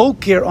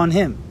choker on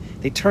him.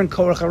 They turned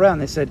Korach around.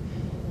 They said,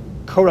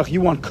 "Korach,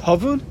 you want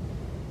kavod?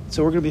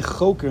 So we're going to be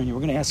choker on you. We're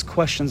going to ask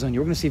questions on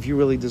you. We're going to see if you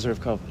really deserve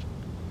kavod."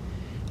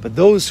 But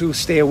those who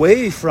stay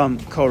away from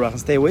Korach and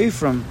stay away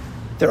from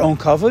their own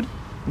kavod,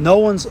 no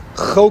one's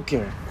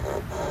choker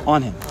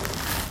on him,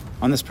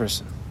 on this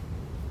person.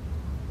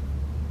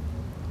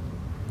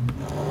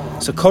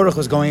 So Korach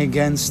was going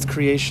against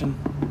creation.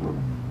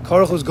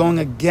 Korach was going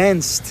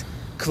against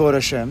Kvod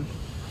Hashem,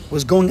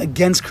 was going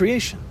against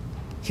creation.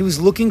 He was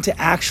looking to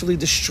actually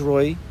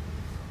destroy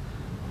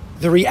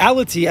the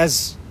reality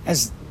as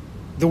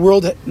the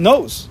world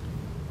knows.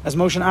 as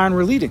Moshe and Aaron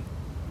were leading.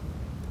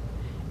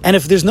 And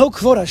if there's no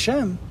Kvod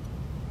Hashem,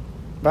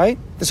 right?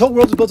 This whole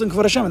world is built on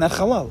Kvod Hashem and that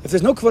halal. If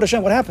there's no Kvod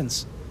Hashem, what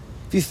happens?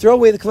 If you throw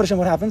away the Kvod Hashem,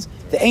 what happens?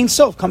 The Ein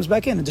Sof comes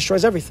back in and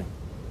destroys everything.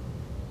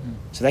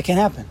 So that can't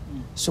happen.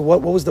 So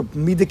what was the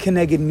Midah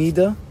Keneged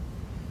Midah?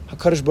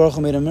 HaKadosh Baruch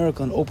Hu made a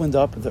miracle and opened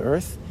up the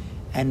earth,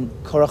 and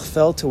Korach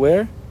fell to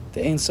where?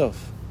 The Ein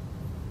Sof.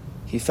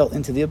 He fell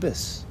into the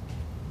abyss,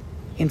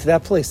 into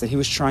that place that he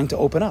was trying to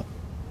open up.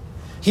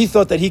 He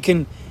thought that he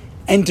can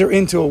enter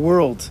into a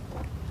world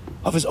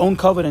of his own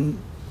covet and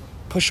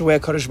push away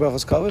HaKadosh Baruch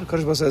Hu's covet. HaKadosh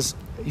Baruch Hu says,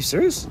 are you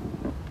serious?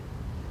 And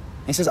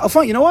he says, oh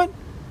fine, you know what?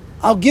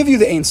 I'll give you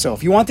the Ein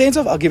Sof. You want the Ein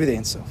Sof? I'll give you the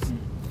Ein Sof.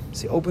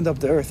 So he opened up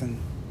the earth and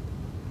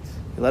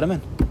he let him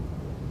in.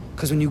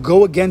 Because when you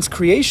go against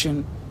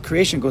creation,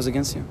 creation goes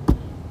against you.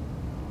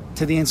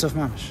 To the Ein Sof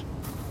Mamash.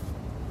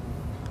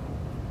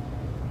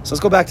 So let's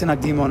go back to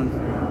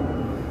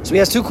Nagdimon. So he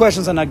has two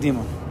questions on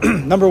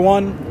Nagdimon. Number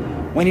one,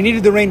 when he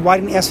needed the rain, why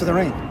didn't he ask for the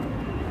rain?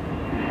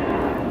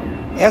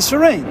 Ask for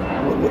rain.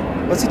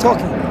 What's he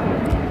talking about?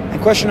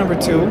 And question number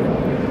two,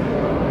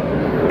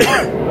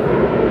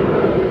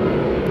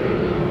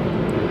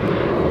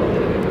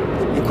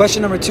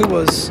 question number two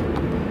was,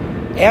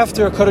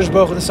 after HaKadosh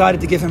Baruch Hu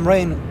decided to give him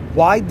rain,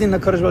 why didn't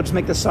HaKadosh Baruch Hu just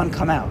make the sun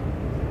come out?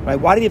 Right?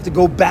 Why did he have to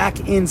go back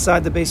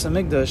inside the Beis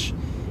HaMikdash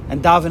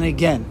and daven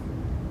again?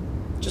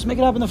 Just make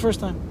it happen the first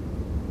time.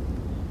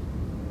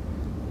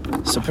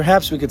 So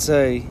perhaps we could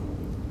say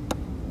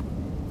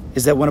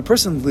is that when a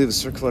person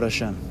lives for Kvod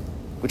Hashem,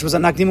 which was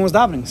what Nakdimon was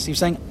davening, so he's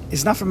saying,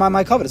 it's not for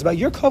my covet, it's about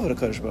your covet,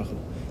 HaKadosh Baruch Hu.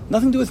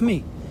 Nothing to do with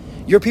me.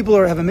 Your people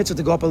have a mitzvah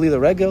to go up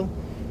Alila Regel,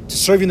 to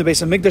serve you in the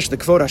Beis HaMikdash, the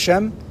Kvod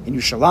Hashem, in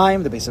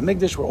Yerushalayim, the Beis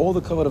HaMikdash, where all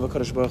the Kvod of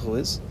HaKadosh Baruch Hu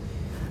is.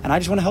 And I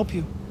just want to help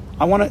you.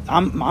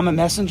 I'm a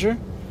messenger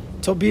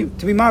to be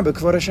marba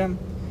Kvod Hashem.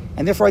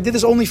 And therefore I did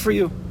this only for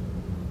you.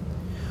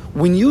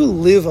 When you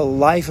live a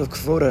life of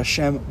Kvod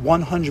Hashem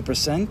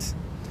 100%,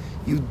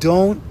 you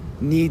don't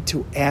need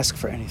to ask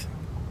for anything.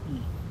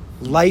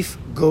 Life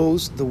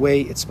goes the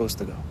way it's supposed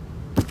to go.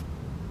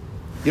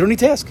 You don't need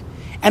to ask.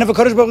 And if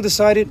HaKadosh Baruch Hu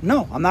decided,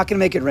 no, I'm not going to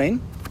make it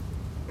rain,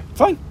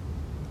 fine.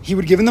 He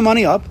would give him the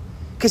money up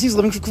because he's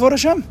living for Kvod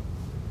Hashem.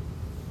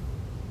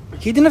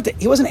 He didn't have to.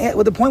 He wasn't.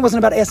 Well, the point wasn't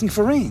about asking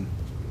for rain.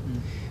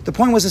 The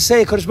point was to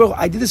say, HaKadosh Baruch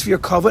Hu, I did this for your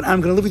kavod, and I'm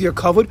going to live with your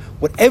kavod.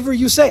 Whatever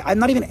you say, I'm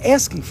not even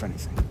asking for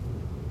anything.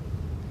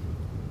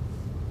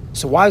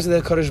 So why is it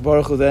that HaKadosh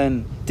Baruch Hu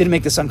then didn't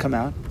make the sun come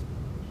out?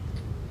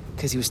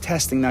 Because he was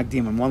testing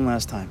Nagdimon one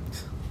last time.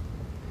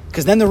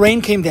 Because then the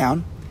rain came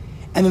down,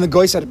 and then the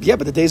guy said, yeah,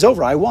 but the day's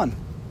over, I won.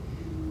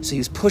 So he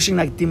was pushing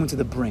Nagdimon to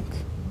the brink.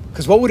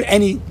 Because what would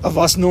any of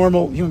us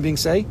normal human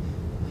beings say?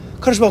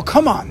 HaKadosh Baruch Hu,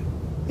 come on,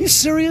 are you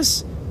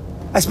serious?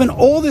 I spent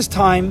all this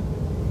time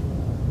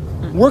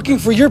working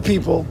for your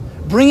people,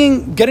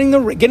 getting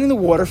the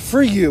water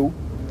for you,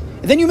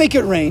 and then you make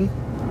it rain.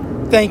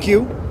 Thank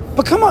you.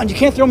 But come on, you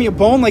can't throw me a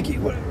bone make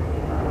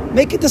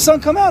it the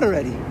sun come out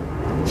already.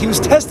 He was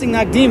testing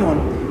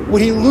Nagdimon.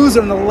 Would he lose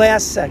it in the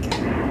last second?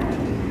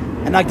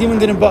 And Nagdimon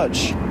didn't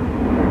budge.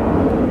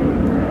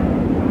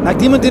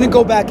 Nagdimon didn't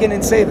go back in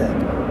and say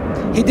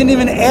that. He didn't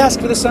even ask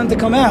for the sun to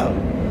come out.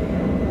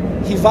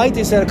 He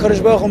said,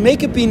 HaKadosh Baruch Hu,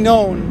 make it be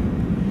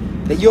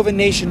known that you have a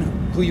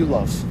nation who you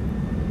love.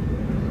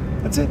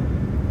 That's it.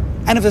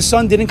 And if the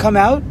sun didn't come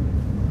out,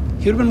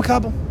 he would have been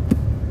Makabel.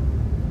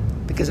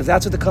 Because if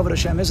that's what the Kvod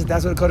Hashem is, if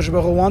that's what HaKadosh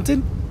Baruch Hu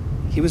wanted,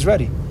 he was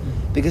ready.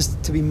 Because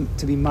to be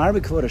Marbe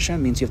Kvod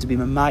Hashem means you have to be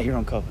Memat your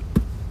own covet.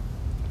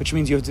 Which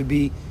means you have to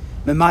be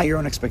Memat your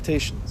own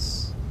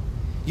expectations.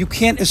 You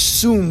can't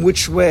assume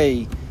which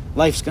way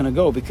life's going to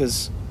go,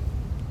 because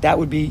that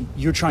would be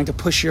you're trying to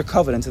push your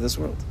covet into this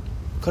world.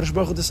 HaKadosh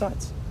Baruch Hu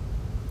decides.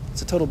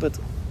 It's a total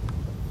bittul.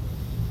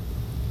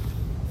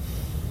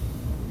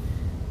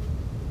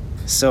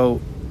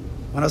 So,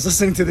 when I was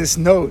listening to this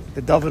note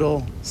that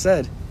Duvid'l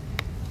said,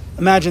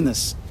 imagine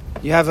this.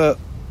 You have a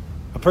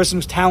person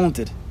who's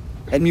talented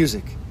at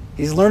music.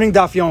 He's learning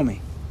Daf Yomi.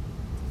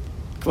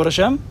 Kvod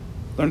Hashem?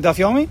 Learning Daf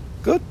Yomi?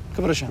 Good.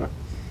 Kvod Hashem.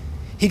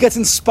 He gets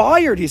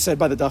inspired, he said,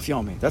 by the Daf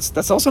Yomi.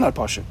 That's also not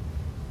Pasha.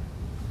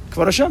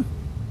 Kvod Hashem.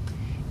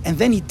 And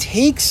then he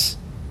takes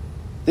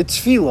the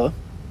tefillah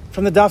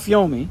from the Daf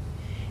Yomi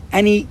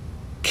and he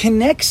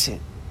connects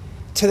it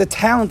to the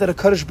talent that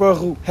HaKadosh Baruch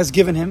Hu has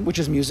given him, which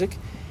is music,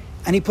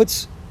 and he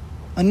puts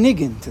a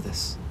niggin to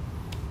this.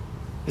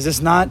 Is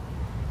this not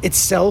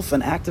itself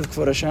an act of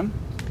Kvod Hashem?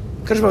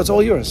 HaKadosh Baruch Hu, it's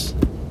all yours.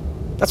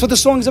 That's what the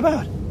song is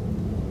about.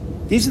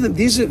 These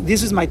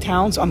are my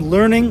talents. I'm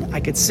learning.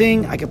 I could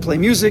sing. I could play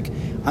music.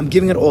 I'm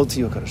giving it all to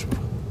you, HaKadosh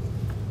Baruch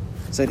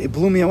Hu. Said it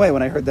blew me away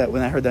when I heard that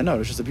note. It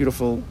was just a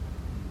beautiful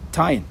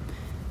tie-in.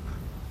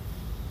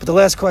 But the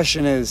last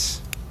question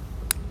is,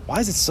 why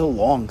is it so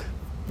long?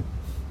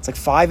 It's like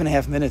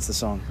 5.5 minutes, the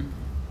song.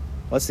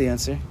 What's the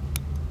answer?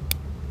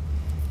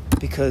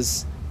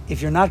 Because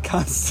if you're not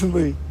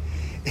constantly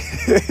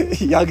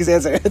Yagi's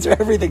answer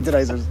everything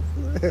today.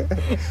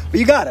 But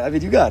you got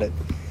it. You got it.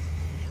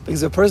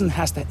 Because a person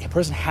has to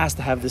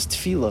have this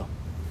tefillah.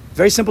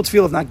 Very simple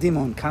tefillah of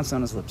Nagdimon constant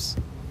on his lips.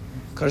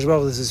 HaKadosh Kadosh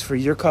Baruch Hu, this is for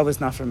your kavod, it's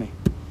not for me.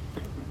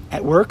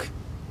 At work,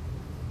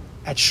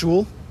 at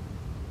shul,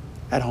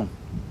 at home.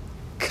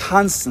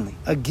 Constantly,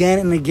 again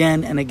and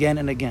again and again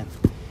and again.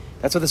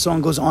 That's why the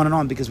song goes on and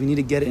on, because we need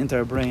to get it into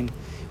our brain.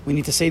 We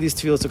need to say these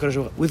tefillos to Kadosh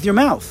Baruch Hu with your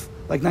mouth.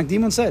 Like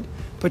Nakdimon said,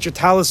 put your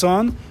talis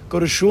on, go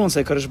to shul and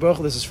say, Kadosh Baruch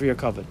Hu, this is for your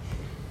kavod.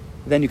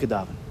 Then you could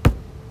daven.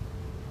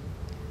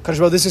 Kadosh Baruch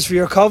Hu, this is for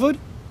your kavod,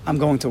 I'm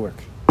going to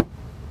work.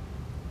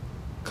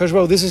 Kadosh Baruch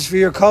Hu, this is for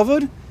your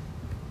kavod,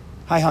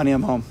 hi honey,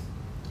 I'm home.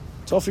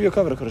 It's all for your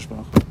kavod, Kadosh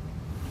Baruch Hu.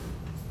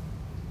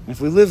 And if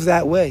we live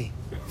that way,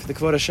 for the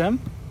kavod Hashem,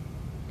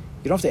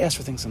 you don't have to ask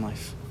for things in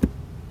life.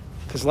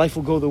 Because life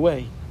will go the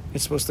way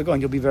it's supposed to go,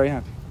 and you'll be very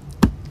happy.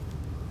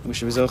 We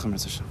should be zochem,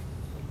 Mitzvah Hashem.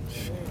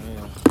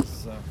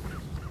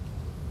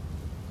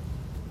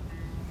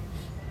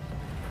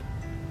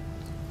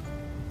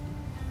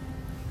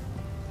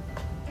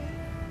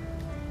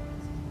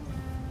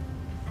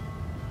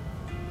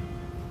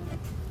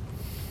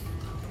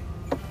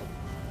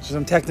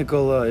 Some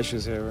technical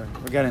issues here.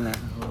 We're getting there.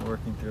 We're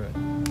working through it.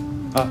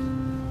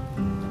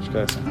 Just go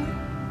ahead.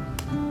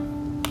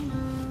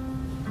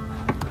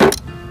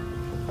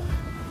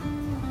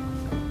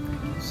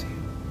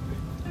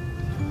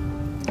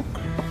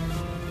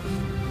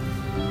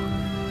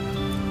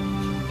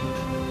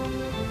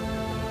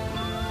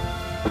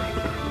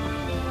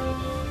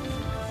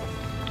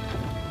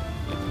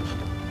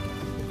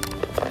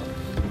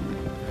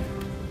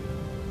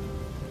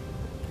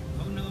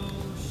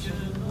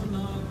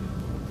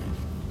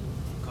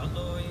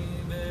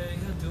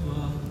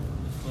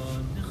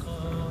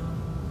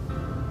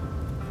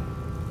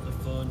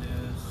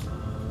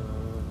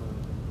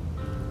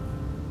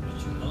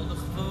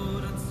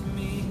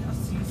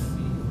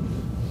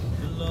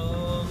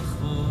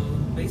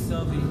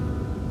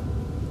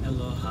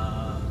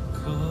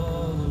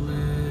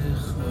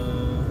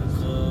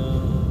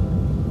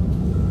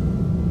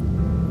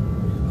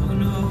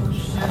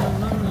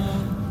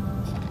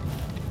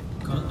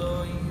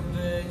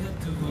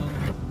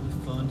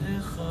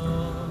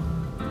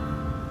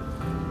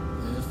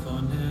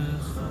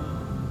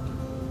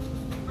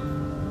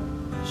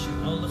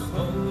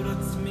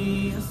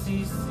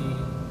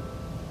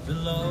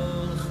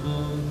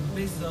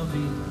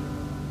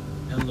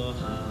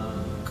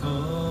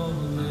 Hakol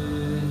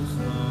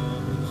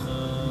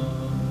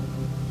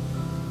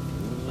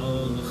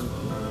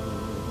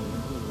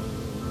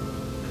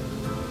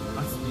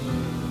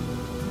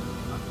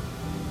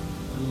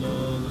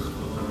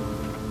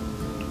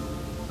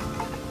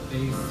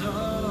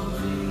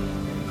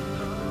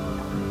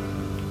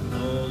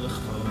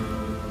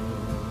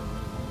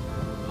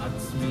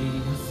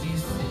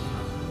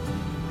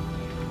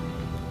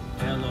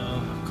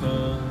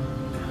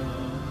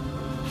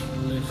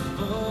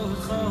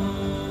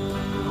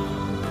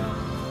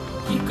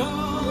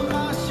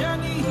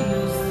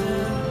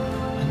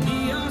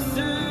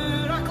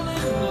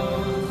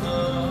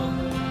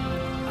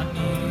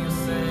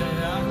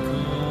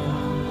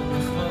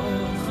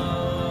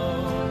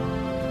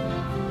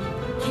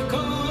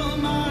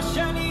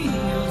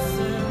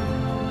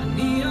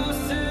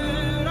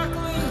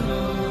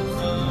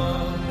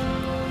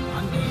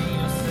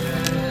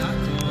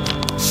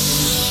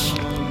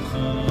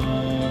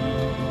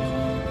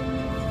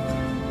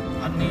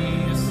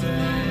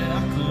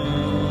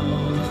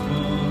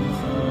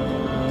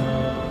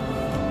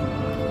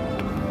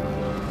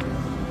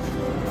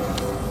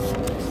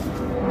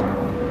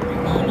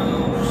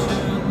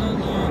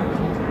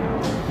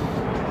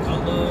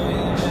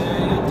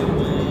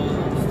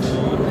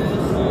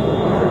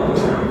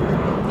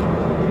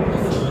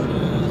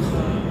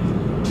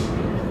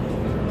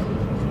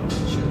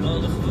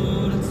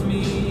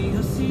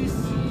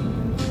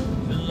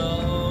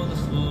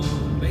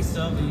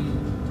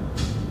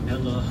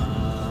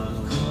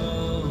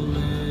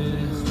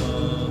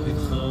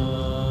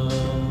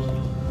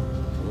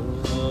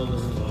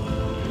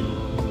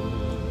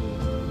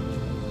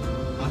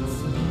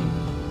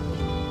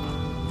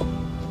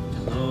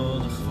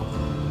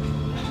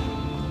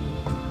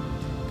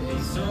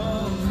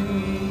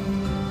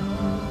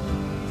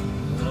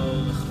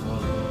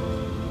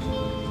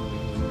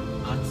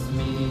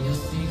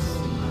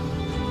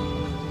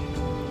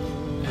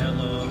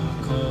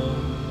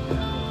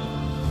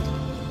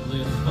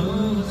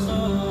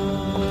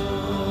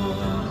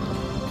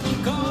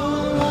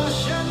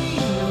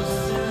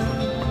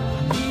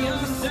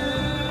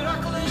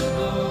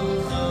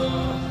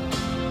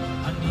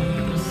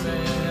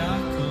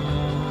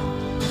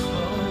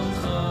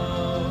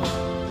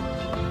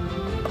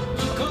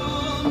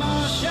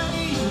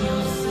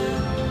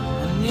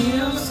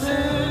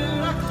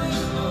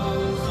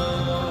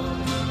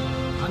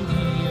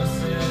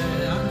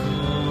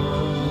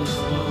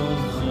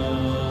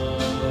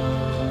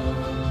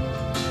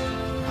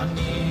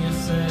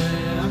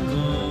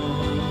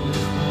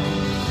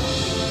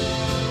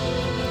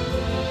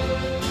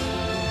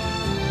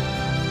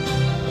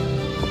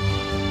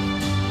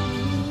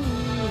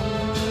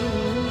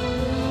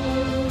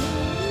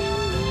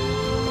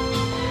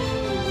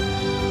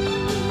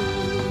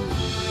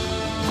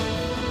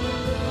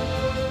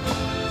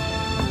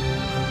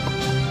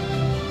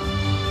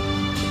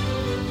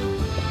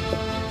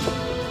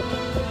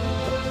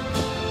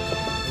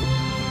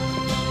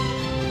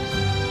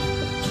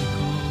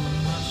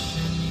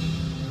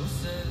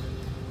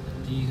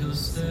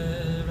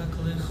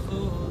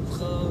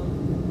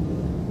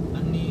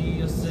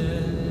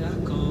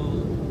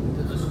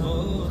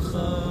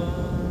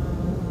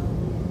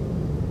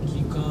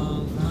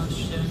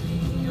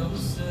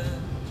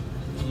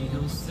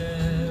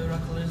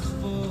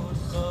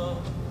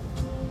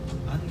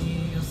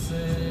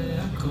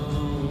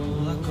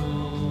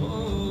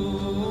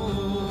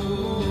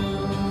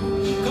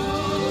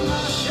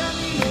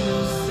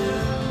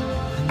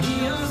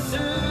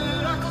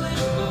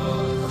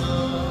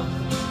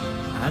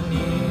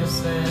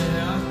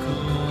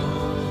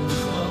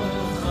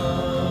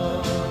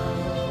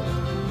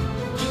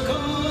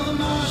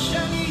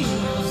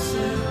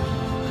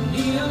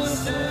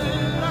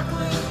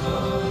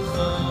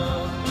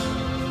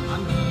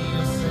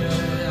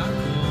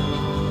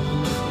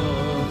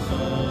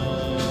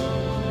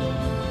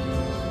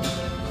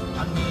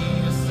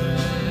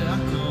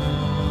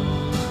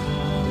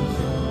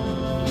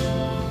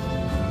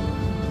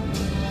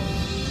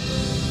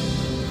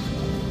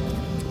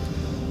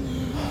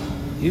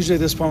Usually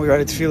at this point we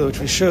write a tefillah, which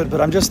we should, but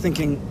I'm just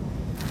thinking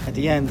at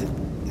the end,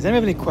 does anyone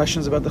have any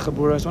questions about the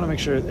Chabura? I just want to make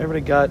sure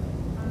everybody got...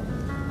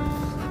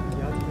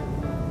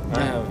 I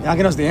have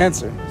Yanka knows the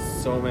answer.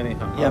 so many.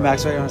 Yeah,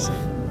 Max, what are you going to say?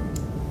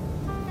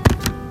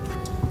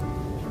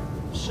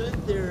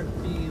 Should there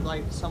be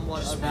like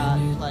somewhat of that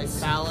like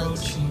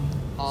balance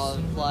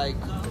of like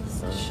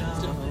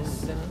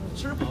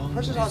should a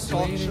person on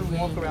salt should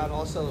walk around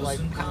also like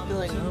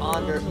feeling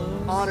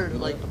honored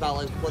like about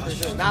like what they're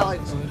doing,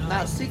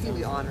 not seeking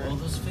the honor,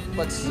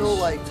 but still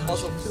like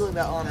also feeling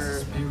that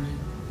honor.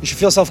 You should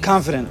feel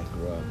self-confident.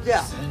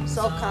 Yeah,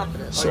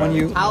 self-confidence. So Like, when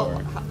you-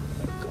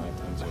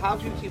 how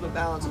do you keep a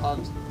balance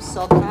of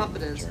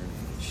self-confidence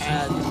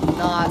and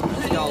not,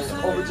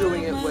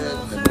 overdoing it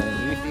with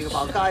being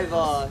about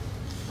kaiva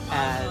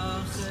and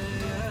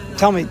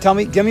Tell me,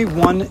 give me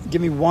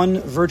one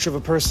virtue of a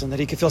person that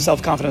he could feel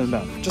self-confident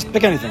about. Just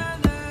pick anything.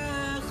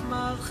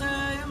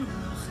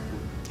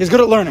 He's good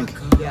at learning.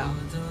 yeah,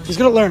 He's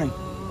good at learning.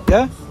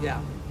 Yeah? yeah.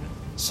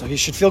 So he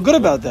should feel good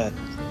about that.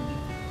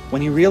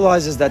 When he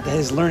realizes that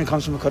his learning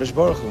comes from HaKadosh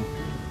Baruch Hu.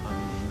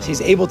 So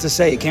he's able to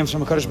say it came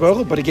from HaKadosh Baruch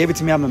Hu, but he gave it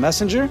to me, I'm a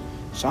messenger,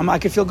 so I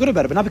could feel good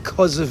about it, but not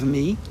because of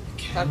me.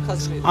 Not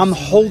because of me.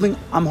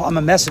 I'm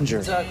a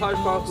messenger. So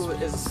Kadosh Baruch Hu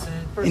is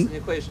first in the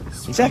equation.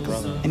 Exactly.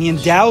 And he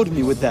endowed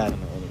me with that.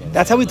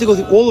 That's how we have to go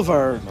through all of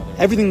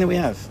everything that we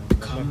have. You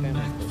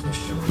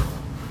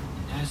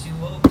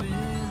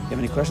have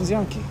any questions,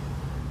 Yanki?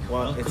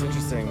 Well, it's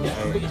interesting.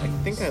 I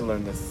think I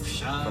learned this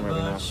from Rabbi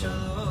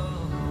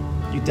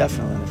Nachman, You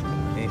definitely learned it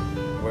from me.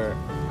 where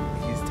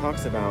he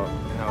talks about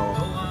how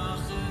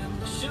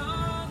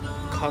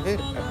kavod,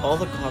 all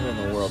the kavod in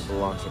the world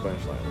belongs to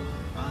Rebbeinu Shalom.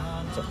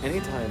 So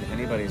anytime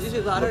anybody's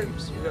Usually louder.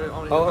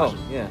 Oh,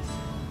 yeah.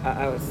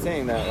 I was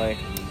saying that, like,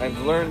 I've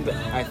learned,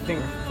 I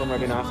think, from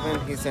Rabbi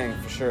Nachman, he's saying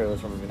for sure it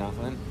was from Rabbi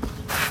Nachman,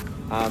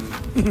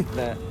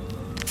 that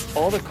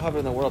all the kavod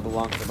in the world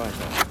belongs to Rebbeinu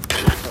Shalom.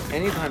 So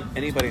anytime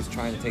anybody's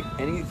trying to take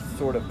any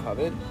sort of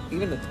kavod,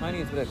 even the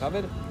tiniest bit of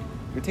kavod,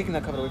 you're taking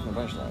that kavod away from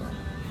Rebbeinu Shalom.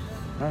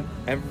 Right.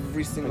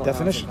 Every single By ounce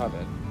of definition.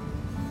 kavod.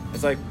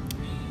 It's like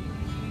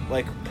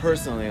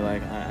personally,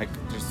 like, I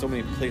there's so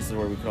many places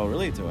where we could all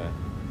relate to it,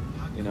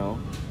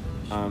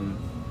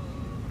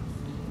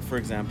 for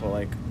example,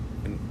 like,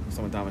 when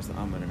someone damas the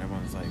Amud and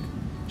everyone's like,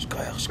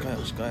 shkayach,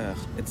 shkayach, shkayach.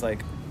 It's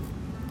like,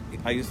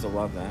 I used to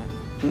love that,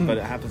 but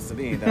it happens to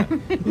be that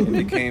it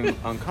became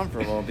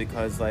uncomfortable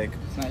because, like,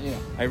 It's not you.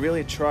 I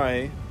really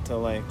try to,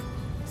 like,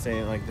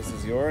 say, like, this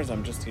is yours,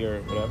 I'm just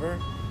here, whatever,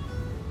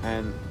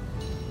 and,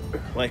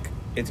 like,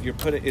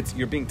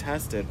 you're being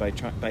tested by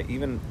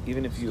even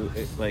if you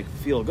like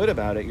feel good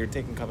about it, you're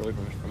taking cover away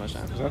from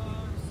Hashem. Exactly.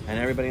 And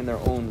everybody in their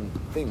own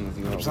things,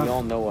 we 100%.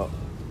 all know what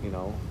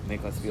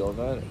make us feel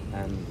good,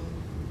 and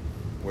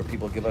where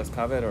people give us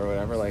covet or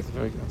whatever, like,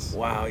 Very good.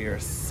 wow, you're a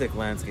sick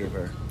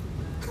landscaper.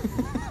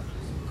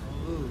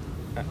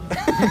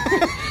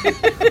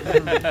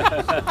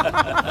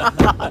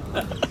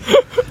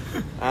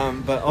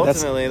 But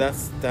ultimately,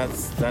 that's the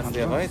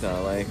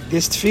Avaita. Like,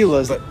 This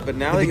tefillah is but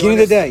now the that beginning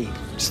you of the day.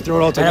 Just throw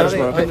it all to now HaKadosh that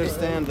you Baruch Hu.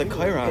 understand the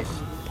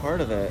Korach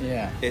part of it,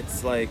 Yeah.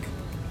 it's like,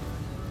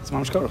 It's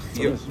Mamash Korach. That's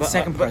what it is. but,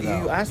 second but part, you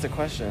though. asked a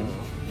question,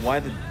 why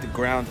did the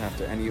ground have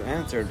to, and you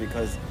answered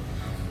because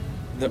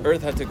the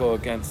earth had to go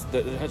against,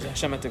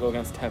 Hashem had to go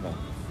against Teva.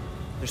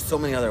 There's so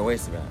many other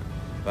ways to that.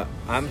 But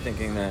I'm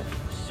thinking that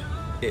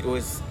it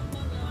was,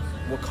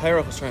 what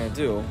Korach was trying to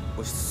do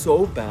was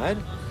so bad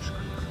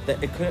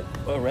that it couldn't,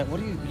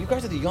 you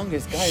guys are the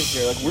youngest guys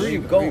here, like, where are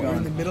you going? We're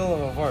in the middle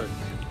of a vart.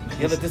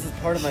 Yeah, but this is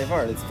part of my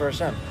vart. It's for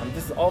Hashem.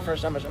 This is all for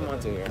Hashem. Hashem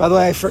wants to here. By the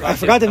way, I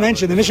forgot to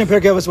mention the Mishnah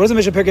Perkei Avos. What does the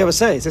Mishnah Perkei Avos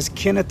say? It says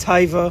Kina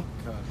Taiva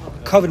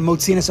Kavod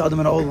Motzinas Adam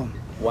and Olam.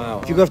 Wow.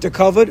 If you go after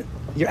Kavod,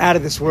 you're out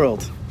of this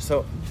world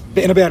So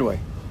in a bad way.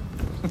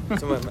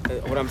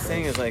 what I'm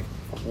saying is, like,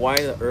 why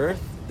the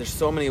earth? There's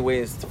so many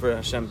ways for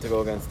Hashem to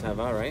go against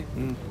Teva, right?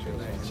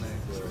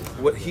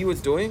 What he was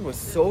doing was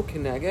so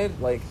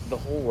connected, like, the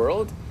whole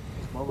world.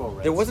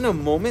 There wasn't a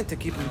moment to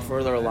keep him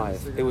further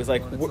alive. It was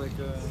like,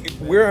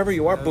 wherever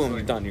you are, boom,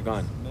 you're done, you're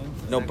gone.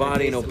 No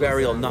body, no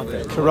burial,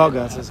 nothing.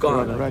 Karaga, it says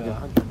Gone. Karaga. Rega.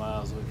 100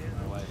 miles away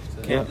from my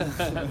wife. Can't.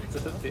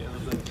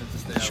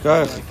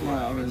 Shkoyach. No,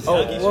 I mean,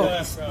 Oh, whoa.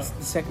 the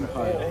second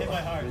part.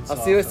 I'll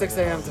see you at 6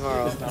 a.m.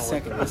 tomorrow.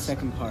 The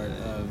second part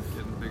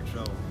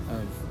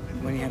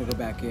of when he had to go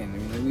back in. I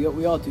mean,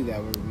 we all do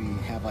that where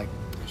we have like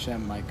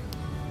Hashem like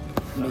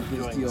make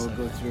this deal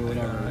go through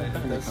whatever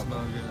for the couple.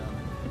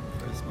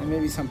 And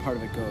maybe some part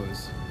of it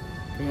goes.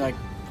 And you're like,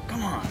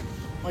 come on,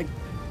 like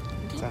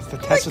That's the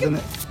test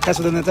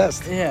within the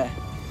test. yeah.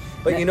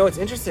 But you know, it's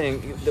interesting.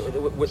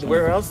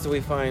 Where else do we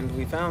find?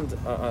 We found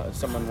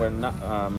someone where not